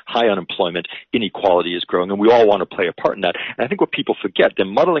 high unemployment, inequality is growing, and we all want to play a part in that. And I think what people forget, they're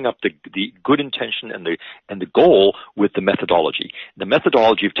muddling up the good intention and the goal with the methodology. The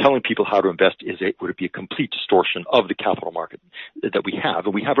methodology of telling people how to invest would be a complete distortion of the capital market that we have.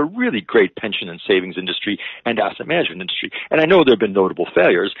 And we have a really great pension and savings industry and asset management industry. And I know there have been notable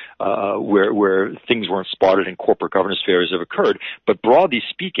failures where things weren't spotted and corporate governance failures have occurred. But broadly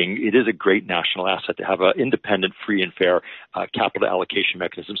speaking, it is a great national asset to have an independent, free and fair capital allocation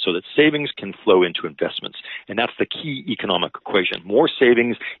mechanism so that savings can flow into investments. And that's the key economic equation. More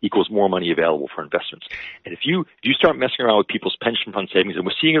savings equals more money available for investments. And if you start messing around with people's pension fund savings, and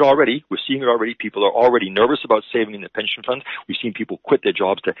we're seeing it already, people are already nervous about saving in their pension funds. We've seen people quit their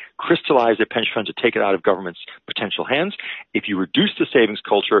jobs to crystallize their pension fund to take it out of government's potential hands. If you reduce the savings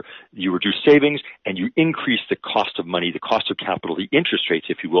culture, you reduce savings and you increase the cost of money, the cost of capital, the interest rates,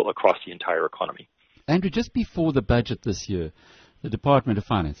 if you will, across the entire economy. Andrew, just before the budget this year, the Department of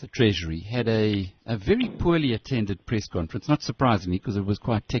Finance, the Treasury, had a very poorly attended press conference, not surprisingly because it was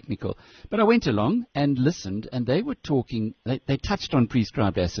quite technical. But I went along and listened, and they were talking, they touched on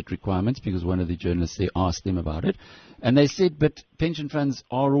prescribed asset requirements because one of the journalists there asked them about it. And they said, but pension funds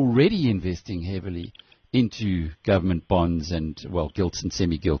are already investing heavily into government bonds and, well, gilts and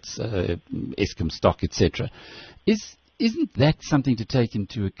semi-gilts, Eskom stock, etc. Isn't that something to take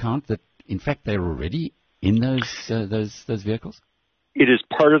into account, that in fact they're already in those vehicles? It is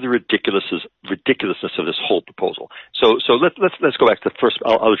part of the ridiculousness of this whole proposal. So let's go back to the first.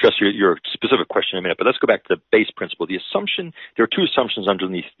 I'll address your specific question in a minute, but let's go back to the base principle. The assumption, there are two assumptions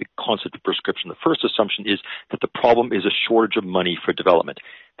underneath the concept of prescription. The first assumption is that the problem is a shortage of money for development.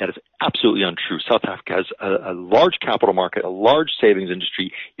 That is absolutely untrue. South Africa has a large capital market, a large savings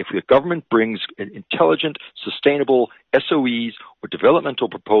industry. If the government brings intelligent, sustainable SOEs or developmental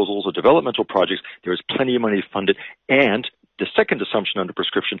proposals or developmental projects, there is plenty of money to fund it. And the second assumption under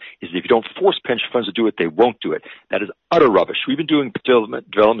prescription is that if you don't force pension funds to do it, they won't do it. That is utter rubbish. We've been doing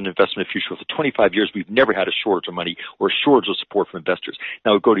development investment in future for 25 years. We've never had a shortage of money or a shortage of support from investors.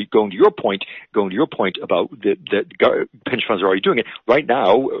 Now, going to your point about the pension funds are already doing it. Right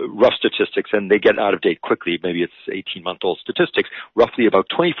now, rough statistics, and they get out of date quickly, maybe it's 18-month-old statistics, roughly about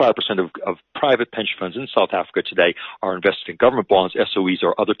 25% of private pension funds in South Africa today are invested in government bonds, SOEs,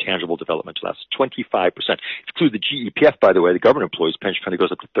 or other tangible developmental assets. 25%. Include the GEPF, by the way, the government employees pension fund, it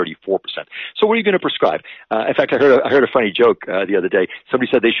goes up to 34%. So what are you going to prescribe? In fact, I heard a funny joke the other day. Somebody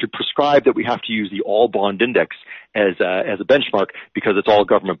said they should prescribe that we have to use the all bond index as a benchmark because it's all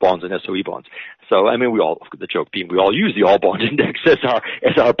government bonds and SOE bonds. So I mean, the joke being we all use the all bond index as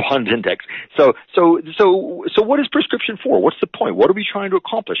our bond index. So what is prescription for? What's the point? What are we trying to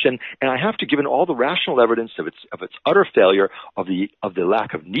accomplish? And I have to, given all the rational evidence of its utter failure, of the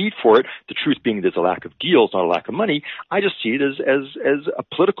lack of need for it, the truth being there's a lack of deals, not a lack of money, I just see it as a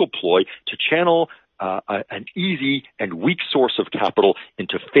political ploy to channel an easy and weak source of capital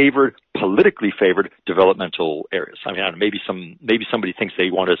into politically favored developmental areas. I mean, maybe somebody thinks they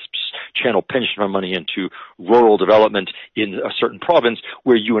want to channel pension fund money into rural development in a certain province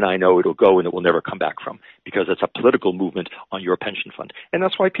where you and I know it'll go and it will never come back from, because it's a political movement on your pension fund. And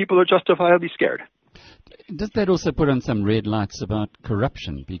that's why people are justifiably scared. Does that also put on some red lights about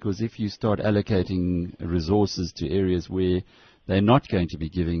corruption? Because if you start allocating resources to areas where they're not going to be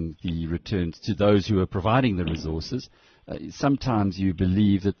giving the returns to those who are providing the resources, sometimes you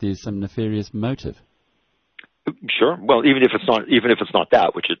believe that there's some nefarious motive. Sure. Well, even if it's not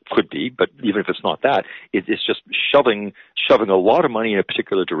that, which it could be, but even if it's not that, it's just shoving a lot of money in a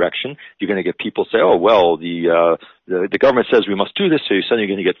particular direction. You're going to get people say, "Oh, well, the government says we must do this," so suddenly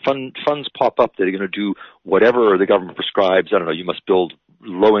you're going to get funds pop up that are going to do whatever the government prescribes. I don't know. You must build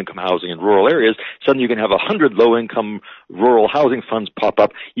low-income housing in rural areas. Suddenly you can have 100 low-income rural housing funds pop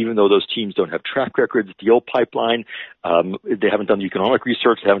up, even though those teams don't have track records, deal pipeline. They haven't done the economic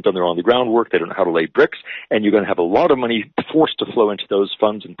research. They haven't done their on-the-ground work. They don't know how to lay bricks. And you're going to have a lot of money forced to flow into those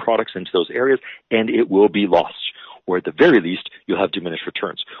funds and products into those areas, and it will be lost. Or at the very least, you'll have diminished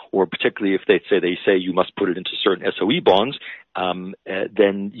returns. Or particularly if they say you must put it into certain SOE bonds,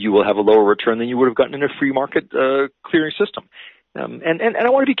 then you will have a lower return than you would have gotten in a free market clearing system. And I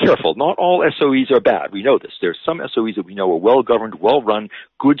want to be careful. Not all SOEs are bad. We know this. There are some SOEs that we know are well-governed, well-run,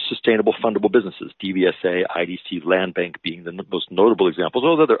 good, sustainable, fundable businesses. DVSA, IDC, Land Bank being the most notable examples.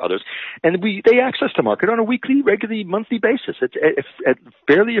 Those are others. And they access the market on a weekly, regularly, monthly basis at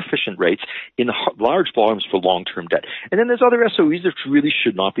fairly efficient rates in large volumes for long-term debt. And then there's other SOEs that really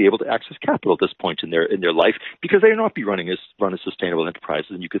should not be able to access capital at this point in their life because they will not be run as sustainable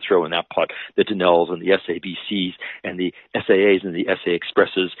enterprises. And you could throw in that pot the Denels and the SABCs and the SAAs and the SA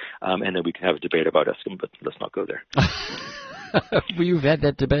Expresses, and then we can have a debate about Eskom, but let's not go there. We've had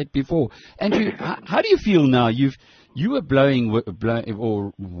that debate before. Andrew, how do you feel now? You were blowing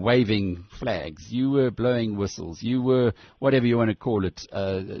or waving flags. You were blowing whistles. You were, whatever you want to call it,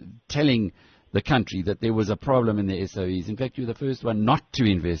 telling the country that there was a problem in the SOEs. In fact, you were the first one not to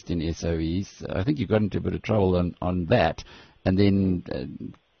invest in SOEs. I think you got into a bit of trouble on that, and then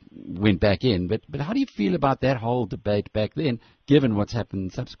went back in. But how do you feel about that whole debate back then, given what's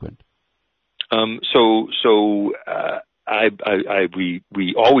happened subsequent? We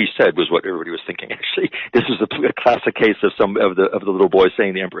always said was what everybody was thinking. Actually, this is a classic case of some of the little boys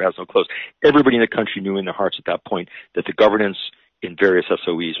saying the emperor has no clothes. Everybody in the country knew in their hearts at that point that the governance in various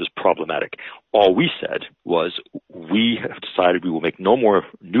SOEs was problematic. All we said was we have decided we will make no more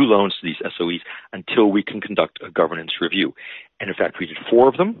new loans to these SOEs until we can conduct a governance review. And in fact, we did 4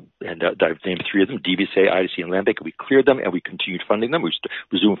 of them, and I've named 3 of them, DVSA, IDC, and Landbank. We cleared them, and we continued funding them. We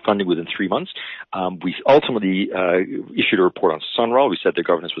resumed funding within 3 months. We ultimately issued a report on Sunrail. We said the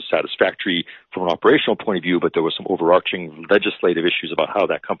governance was satisfactory from an operational point of view, but there were some overarching legislative issues about how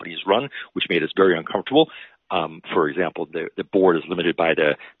that company is run, which made us very uncomfortable. For example, the board is limited by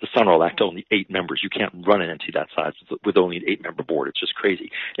the Sunrail Act to only 8 members. You can't run an entity that size with only an 8-member board. It's just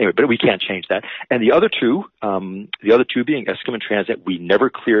crazy. Anyway, but we can't change that. And the other two being Eskom and Transnet, we never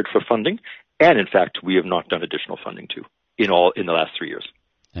cleared for funding. And in fact, we have not done additional funding to in the last 3 years.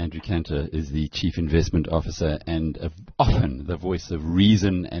 Andrew Cantor is the Chief Investment Officer and often the voice of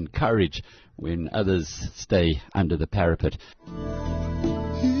reason and courage when others stay under the parapet.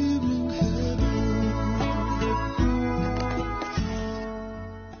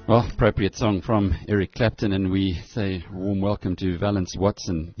 Well, appropriate song from Eric Clapton, and we say a warm welcome to Valence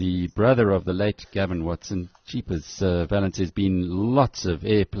Watson, the brother of the late Gavin Watson. Jeepers, Valence, has been lots of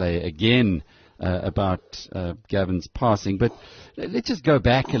airplay again about Gavin's passing, but let's just go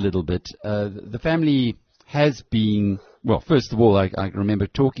back a little bit. The family has been, well, first of all, I remember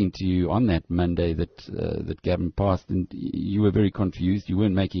talking to you on that Monday that Gavin passed, and you were very confused. You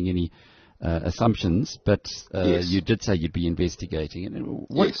weren't making any assumptions, but yes, you did say you'd be investigating. And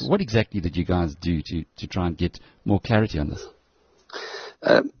what exactly did you guys do to try and get more clarity on this?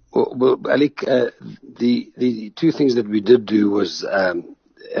 Well, Alec, the 2 things that we did do was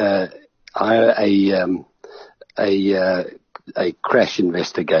hire a crash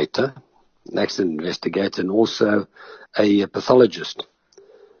investigator, an accident investigator, and also a pathologist.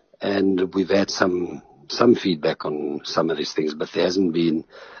 And we've had some feedback on some of these things, but there hasn't been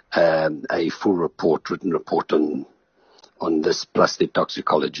a full written report on this, plus the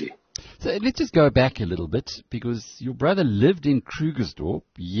toxicology. So let's just go back a little bit, because your brother lived in Krugersdorp,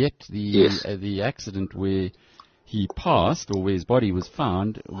 yet the accident where he passed, or where his body was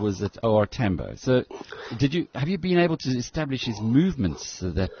found, was at OR Tambo. So have you been able to establish his movements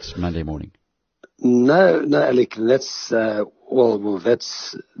that Monday morning? No, Alec, that's the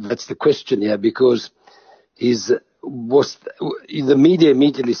question here, because the media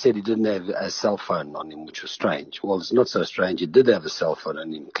immediately said he didn't have a cell phone on him, which was strange. Well, it's not so strange. He did have a cell phone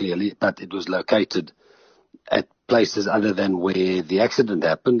on him, clearly, but it was located at places other than where the accident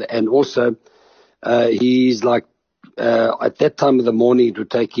happened. And also, he's like, at that time of the morning, it would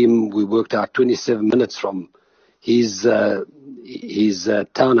take him, we worked out 27 minutes from his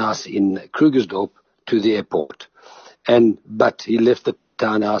townhouse in Krugersdorp to the airport. But he left the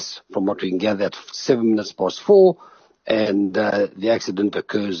townhouse, from what we can gather, at 4:07, and the accident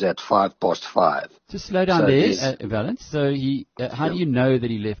occurs at 5:05. Just slow down there, Valence. So how do you know that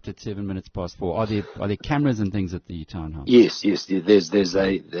he left at 4:07? Are there cameras and things at the townhouse? Yes.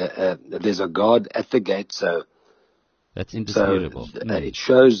 There's a guard at the gate, so that's indisputable. So, it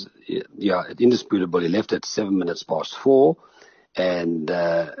shows, indisputable. He left at 4:07, and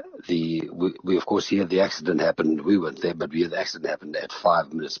we of course hear the accident happened. We weren't there, but we hear the accident happened at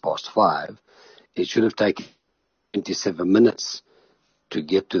 5:05. It should have taken 27 minutes to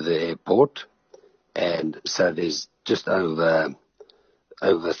get to the airport, and so there's just over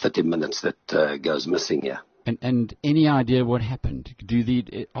 30 minutes that goes missing here. And any idea what happened?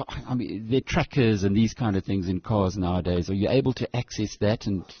 There trackers and these kind of things in cars nowadays. Are you able to access that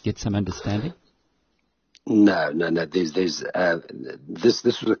and get some understanding? No. This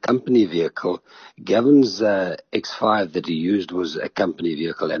was a company vehicle. Gavin's X5 that he used was a company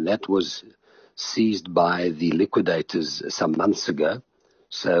vehicle, and that was seized by the liquidators some months ago.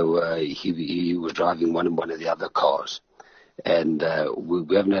 So he was driving one of the other cars, and we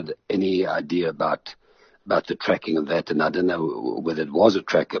haven't had any idea about the tracking of that, and I don't know whether it was a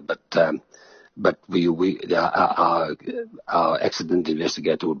tracker, but our accident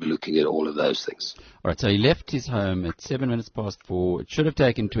investigator will be looking at all of those things. All right, so he left his home at 4:07. It should have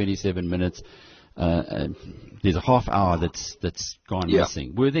taken 27 minutes. There's a half hour that's gone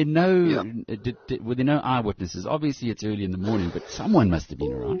missing. Were there no eyewitnesses? Obviously, it's early in the morning, but someone must have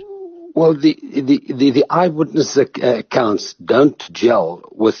been around. Well, the eyewitness accounts don't gel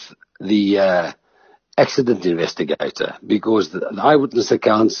with the accident investigator, because the eyewitness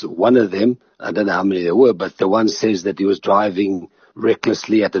accounts, one of them, I don't know how many there were, but the one says that he was driving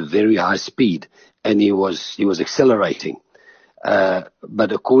recklessly at a very high speed, and he was accelerating.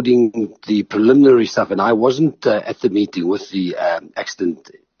 But according to the preliminary stuff, and I wasn't at the meeting with the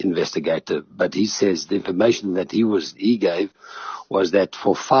accident investigator, but he says the information that he gave was that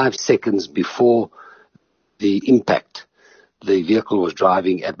for 5 seconds before the impact, the vehicle was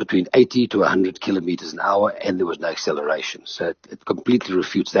driving at between 80 to 100 kilometers an hour, and there was no acceleration. So it completely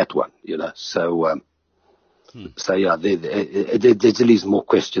refutes that one, So, yeah, there leaves more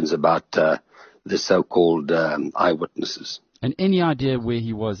questions about the so-called eyewitnesses. And any idea where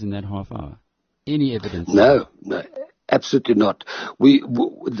he was in that half hour? Any evidence? No, absolutely not.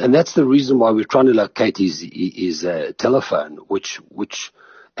 And that's the reason why we're trying to locate his telephone, which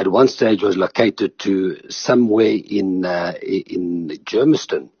at one stage was located to somewhere in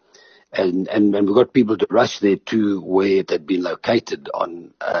Germiston, and we've got people to rush there to where it had been located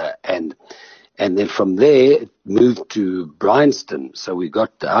on, and then from there it moved to Bryanston. So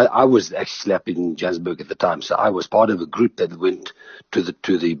I was actually up in Johannesburg at the time, so I was part of a group that went to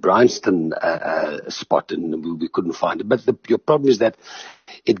the Bryanston spot, and we couldn't find it. But your problem is that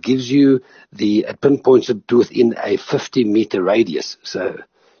it gives you it pinpoints it to within a 50-meter radius. So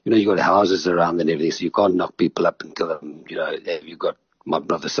you've got houses around and everything, so you can't knock people up and kill them. Have you got my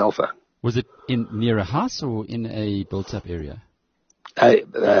brother's cell phone? Was it near a house or in a built-up area?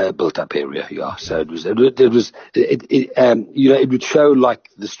 Built-up area, yeah. So it would show like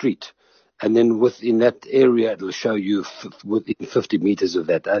the street, and then within that area it will show you within 50 meters of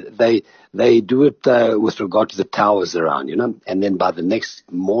that. They do it with regard to the towers around, and then by the next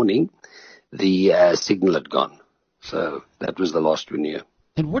morning, the signal had gone. So that was the last we knew.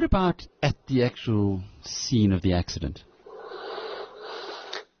 And what about at the actual scene of the accident?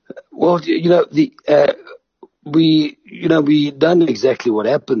 Well, we don't know exactly what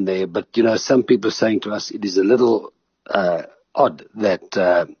happened there, but some people are saying to us it is a little odd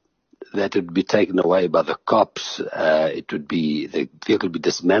that it would be taken away by the cops. The vehicle would be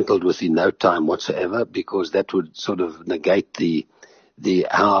dismantled within no time whatsoever, because that would sort of negate the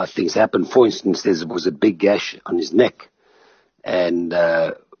how things happen. For instance, there was a big gash on his neck, and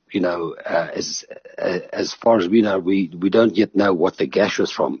as far as we know, we don't yet know what the gash was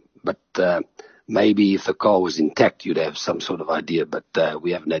from, but. Maybe if the car was intact, you'd have some sort of idea, but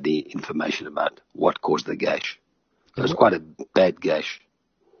we haven't had any information about what caused the gash. It was quite a bad gash.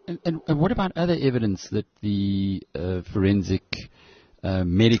 And what about other evidence that the forensic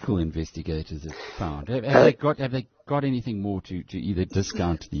medical investigators have found? Have they got anything more to either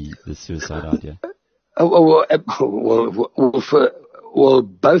discount the suicide idea? Well,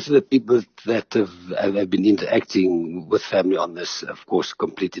 both of the people that have been interacting with family on this, of course,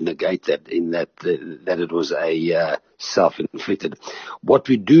 completely negate that, in that it was a self-inflicted. What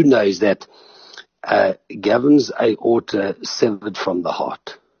we do know is that Gavin's aorta severed from the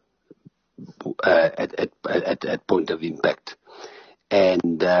heart at point of impact,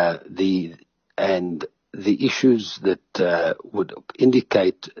 and the issues that would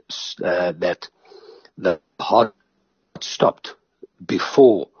indicate that the heart stopped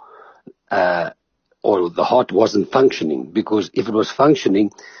before, or the heart wasn't functioning, because if it was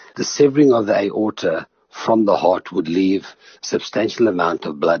functioning, the severing of the aorta from the heart would leave a substantial amount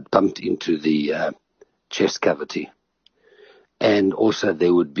of blood pumped into the chest cavity. And also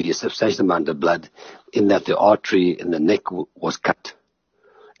there would be a substantial amount of blood in that the artery in the neck was cut.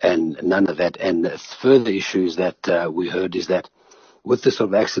 And none of that. And the further issues that we heard is that with this sort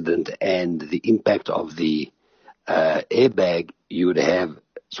of accident and the impact of the airbag, you would have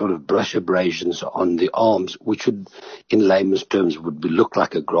sort of brush abrasions on the arms, which would, in layman's terms, would look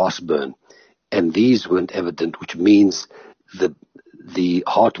like a grass burn. And these weren't evident, which means the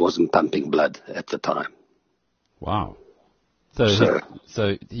heart wasn't pumping blood at the time. Wow.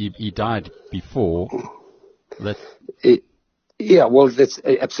 So he died before that. Yeah, well, that's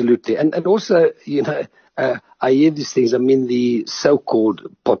absolutely. And also, I hear these things. I mean, the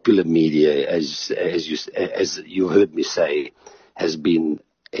so-called popular media, as you heard me say, has been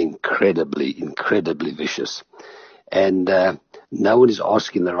incredibly vicious. And no one is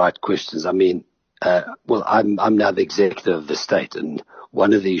asking the right questions. I mean, I'm now the executive of the state, and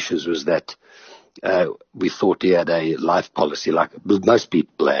one of the issues was that we thought he had a life policy, like most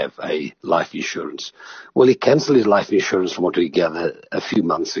people have a life insurance. Well, he cancelled his life insurance, from what we gather, a few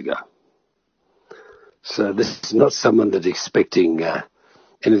months ago. So this is not someone that's expecting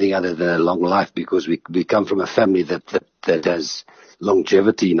anything other than a long life, because we come from a family that has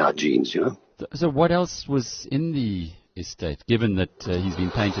longevity in our genes, So what else was in the estate, given that he's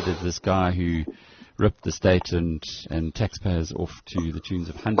been painted as this guy who ripped the state and taxpayers off to the tunes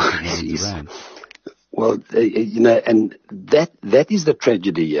of hundreds of millions of rand? Well, and that is the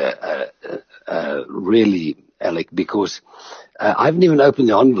tragedy, really, Alec, because I haven't even opened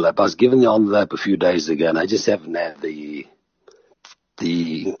the envelope. I was given the envelope a few days ago, and I just haven't had the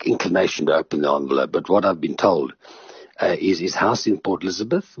inclination to open the envelope. But what I've been told is his house in Port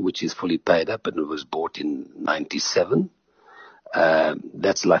Elizabeth, which is fully paid up, and it was bought in 1997.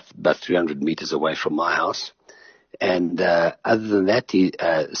 That's like about 300 meters away from my house. And other than that,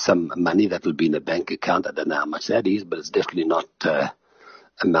 some money that will be in a bank account. I don't know how much that is, but it's definitely not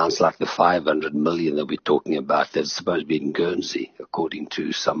amounts like the 500 million that we're talking about that's supposed to be in Guernsey, according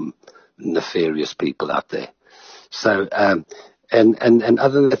to some nefarious people out there. So, and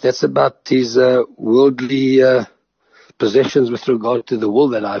other than that, that's about his worldly possessions with regard to the will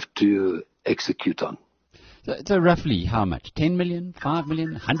that I have to execute on. So roughly how much? 10 million, 5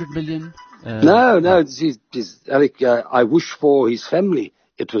 million, 100 million? No, Alec, I wish for his family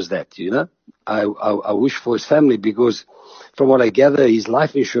it was that, you know. I wish for his family because from what I gather, his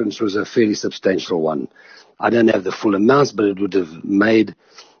life insurance was a fairly substantial one. I don't have the full amounts, but it would have made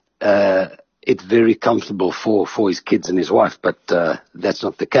it very comfortable for his kids and his wife, but that's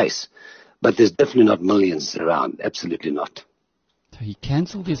not the case. But there's definitely not millions around, absolutely not. So he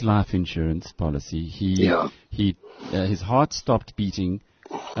cancelled his life insurance policy. His heart stopped beating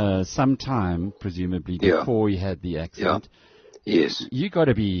sometime, presumably, before he had the accident. Yes. You got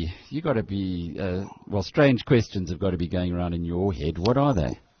to be. Well, strange questions have got to be going around in your head. What are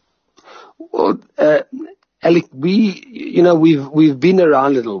they? Well, Alec, we've been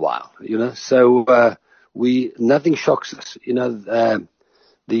around a little while, you know, so nothing shocks us, you know.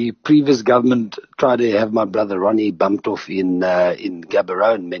 The previous government tried to have my brother Ronnie bumped off in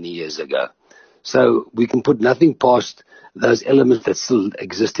Gaborone many years ago. So we can put nothing past those elements that still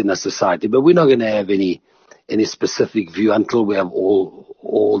exist in our society. But we're not going to have any specific view until we have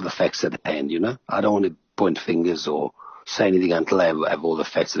all the facts at hand, you know. I don't want to point fingers or say anything until I have all the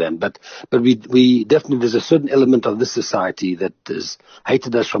facts at hand. But we definitely, there's a certain element of this society that has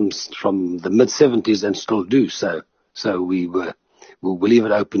hated us from the mid-70s and still do. So we'll leave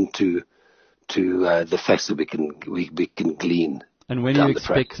it open to the facts that we can glean. And when are you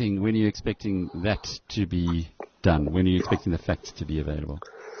expecting that to be done? When are you expecting the facts to be available?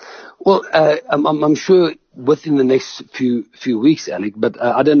 Well, I'm sure within the next few weeks, Alec. But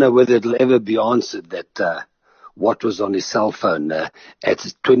I don't know whether it'll ever be answered that what was on his cell phone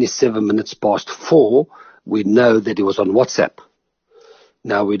at 27 minutes past 4. We know that he was on WhatsApp.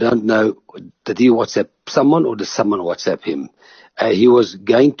 Now we don't know, did he WhatsApp someone or did someone WhatsApp him? He was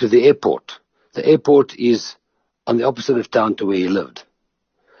going to the airport. The airport is on the opposite of town to where he lived.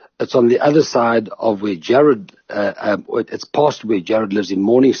 It's on the other side of where Jared, it's past where Jared lives in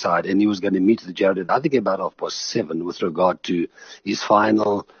Morningside, and he was going to meet with Jared at, I think, about 7:30 with regard to his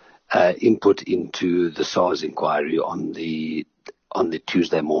final input into the SARS inquiry on the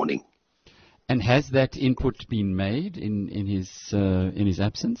Tuesday morning. And has that input been made in his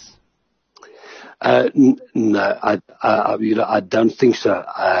absence? No, I don't think so.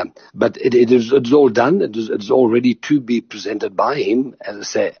 But it's all done. It's all ready to be presented by him, as I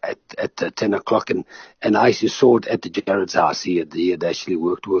say, at 10 o'clock. And I actually saw it at the Jared's house. He had actually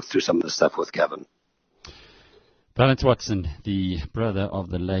worked through some of the stuff with Gavin. Valence Watson, the brother of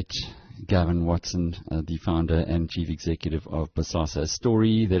the late Gavin Watson, the founder and chief executive of Bosasa, a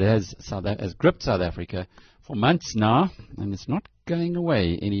story that has gripped South Africa for months now, and it's not going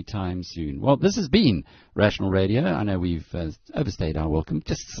away anytime soon. Well, this has been Rational Radio. I know we've overstayed our welcome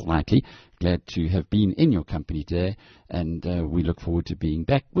just slightly. Glad to have been in your company today, and we look forward to being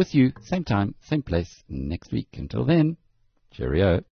back with you, same time, same place, next week. Until then, cheerio.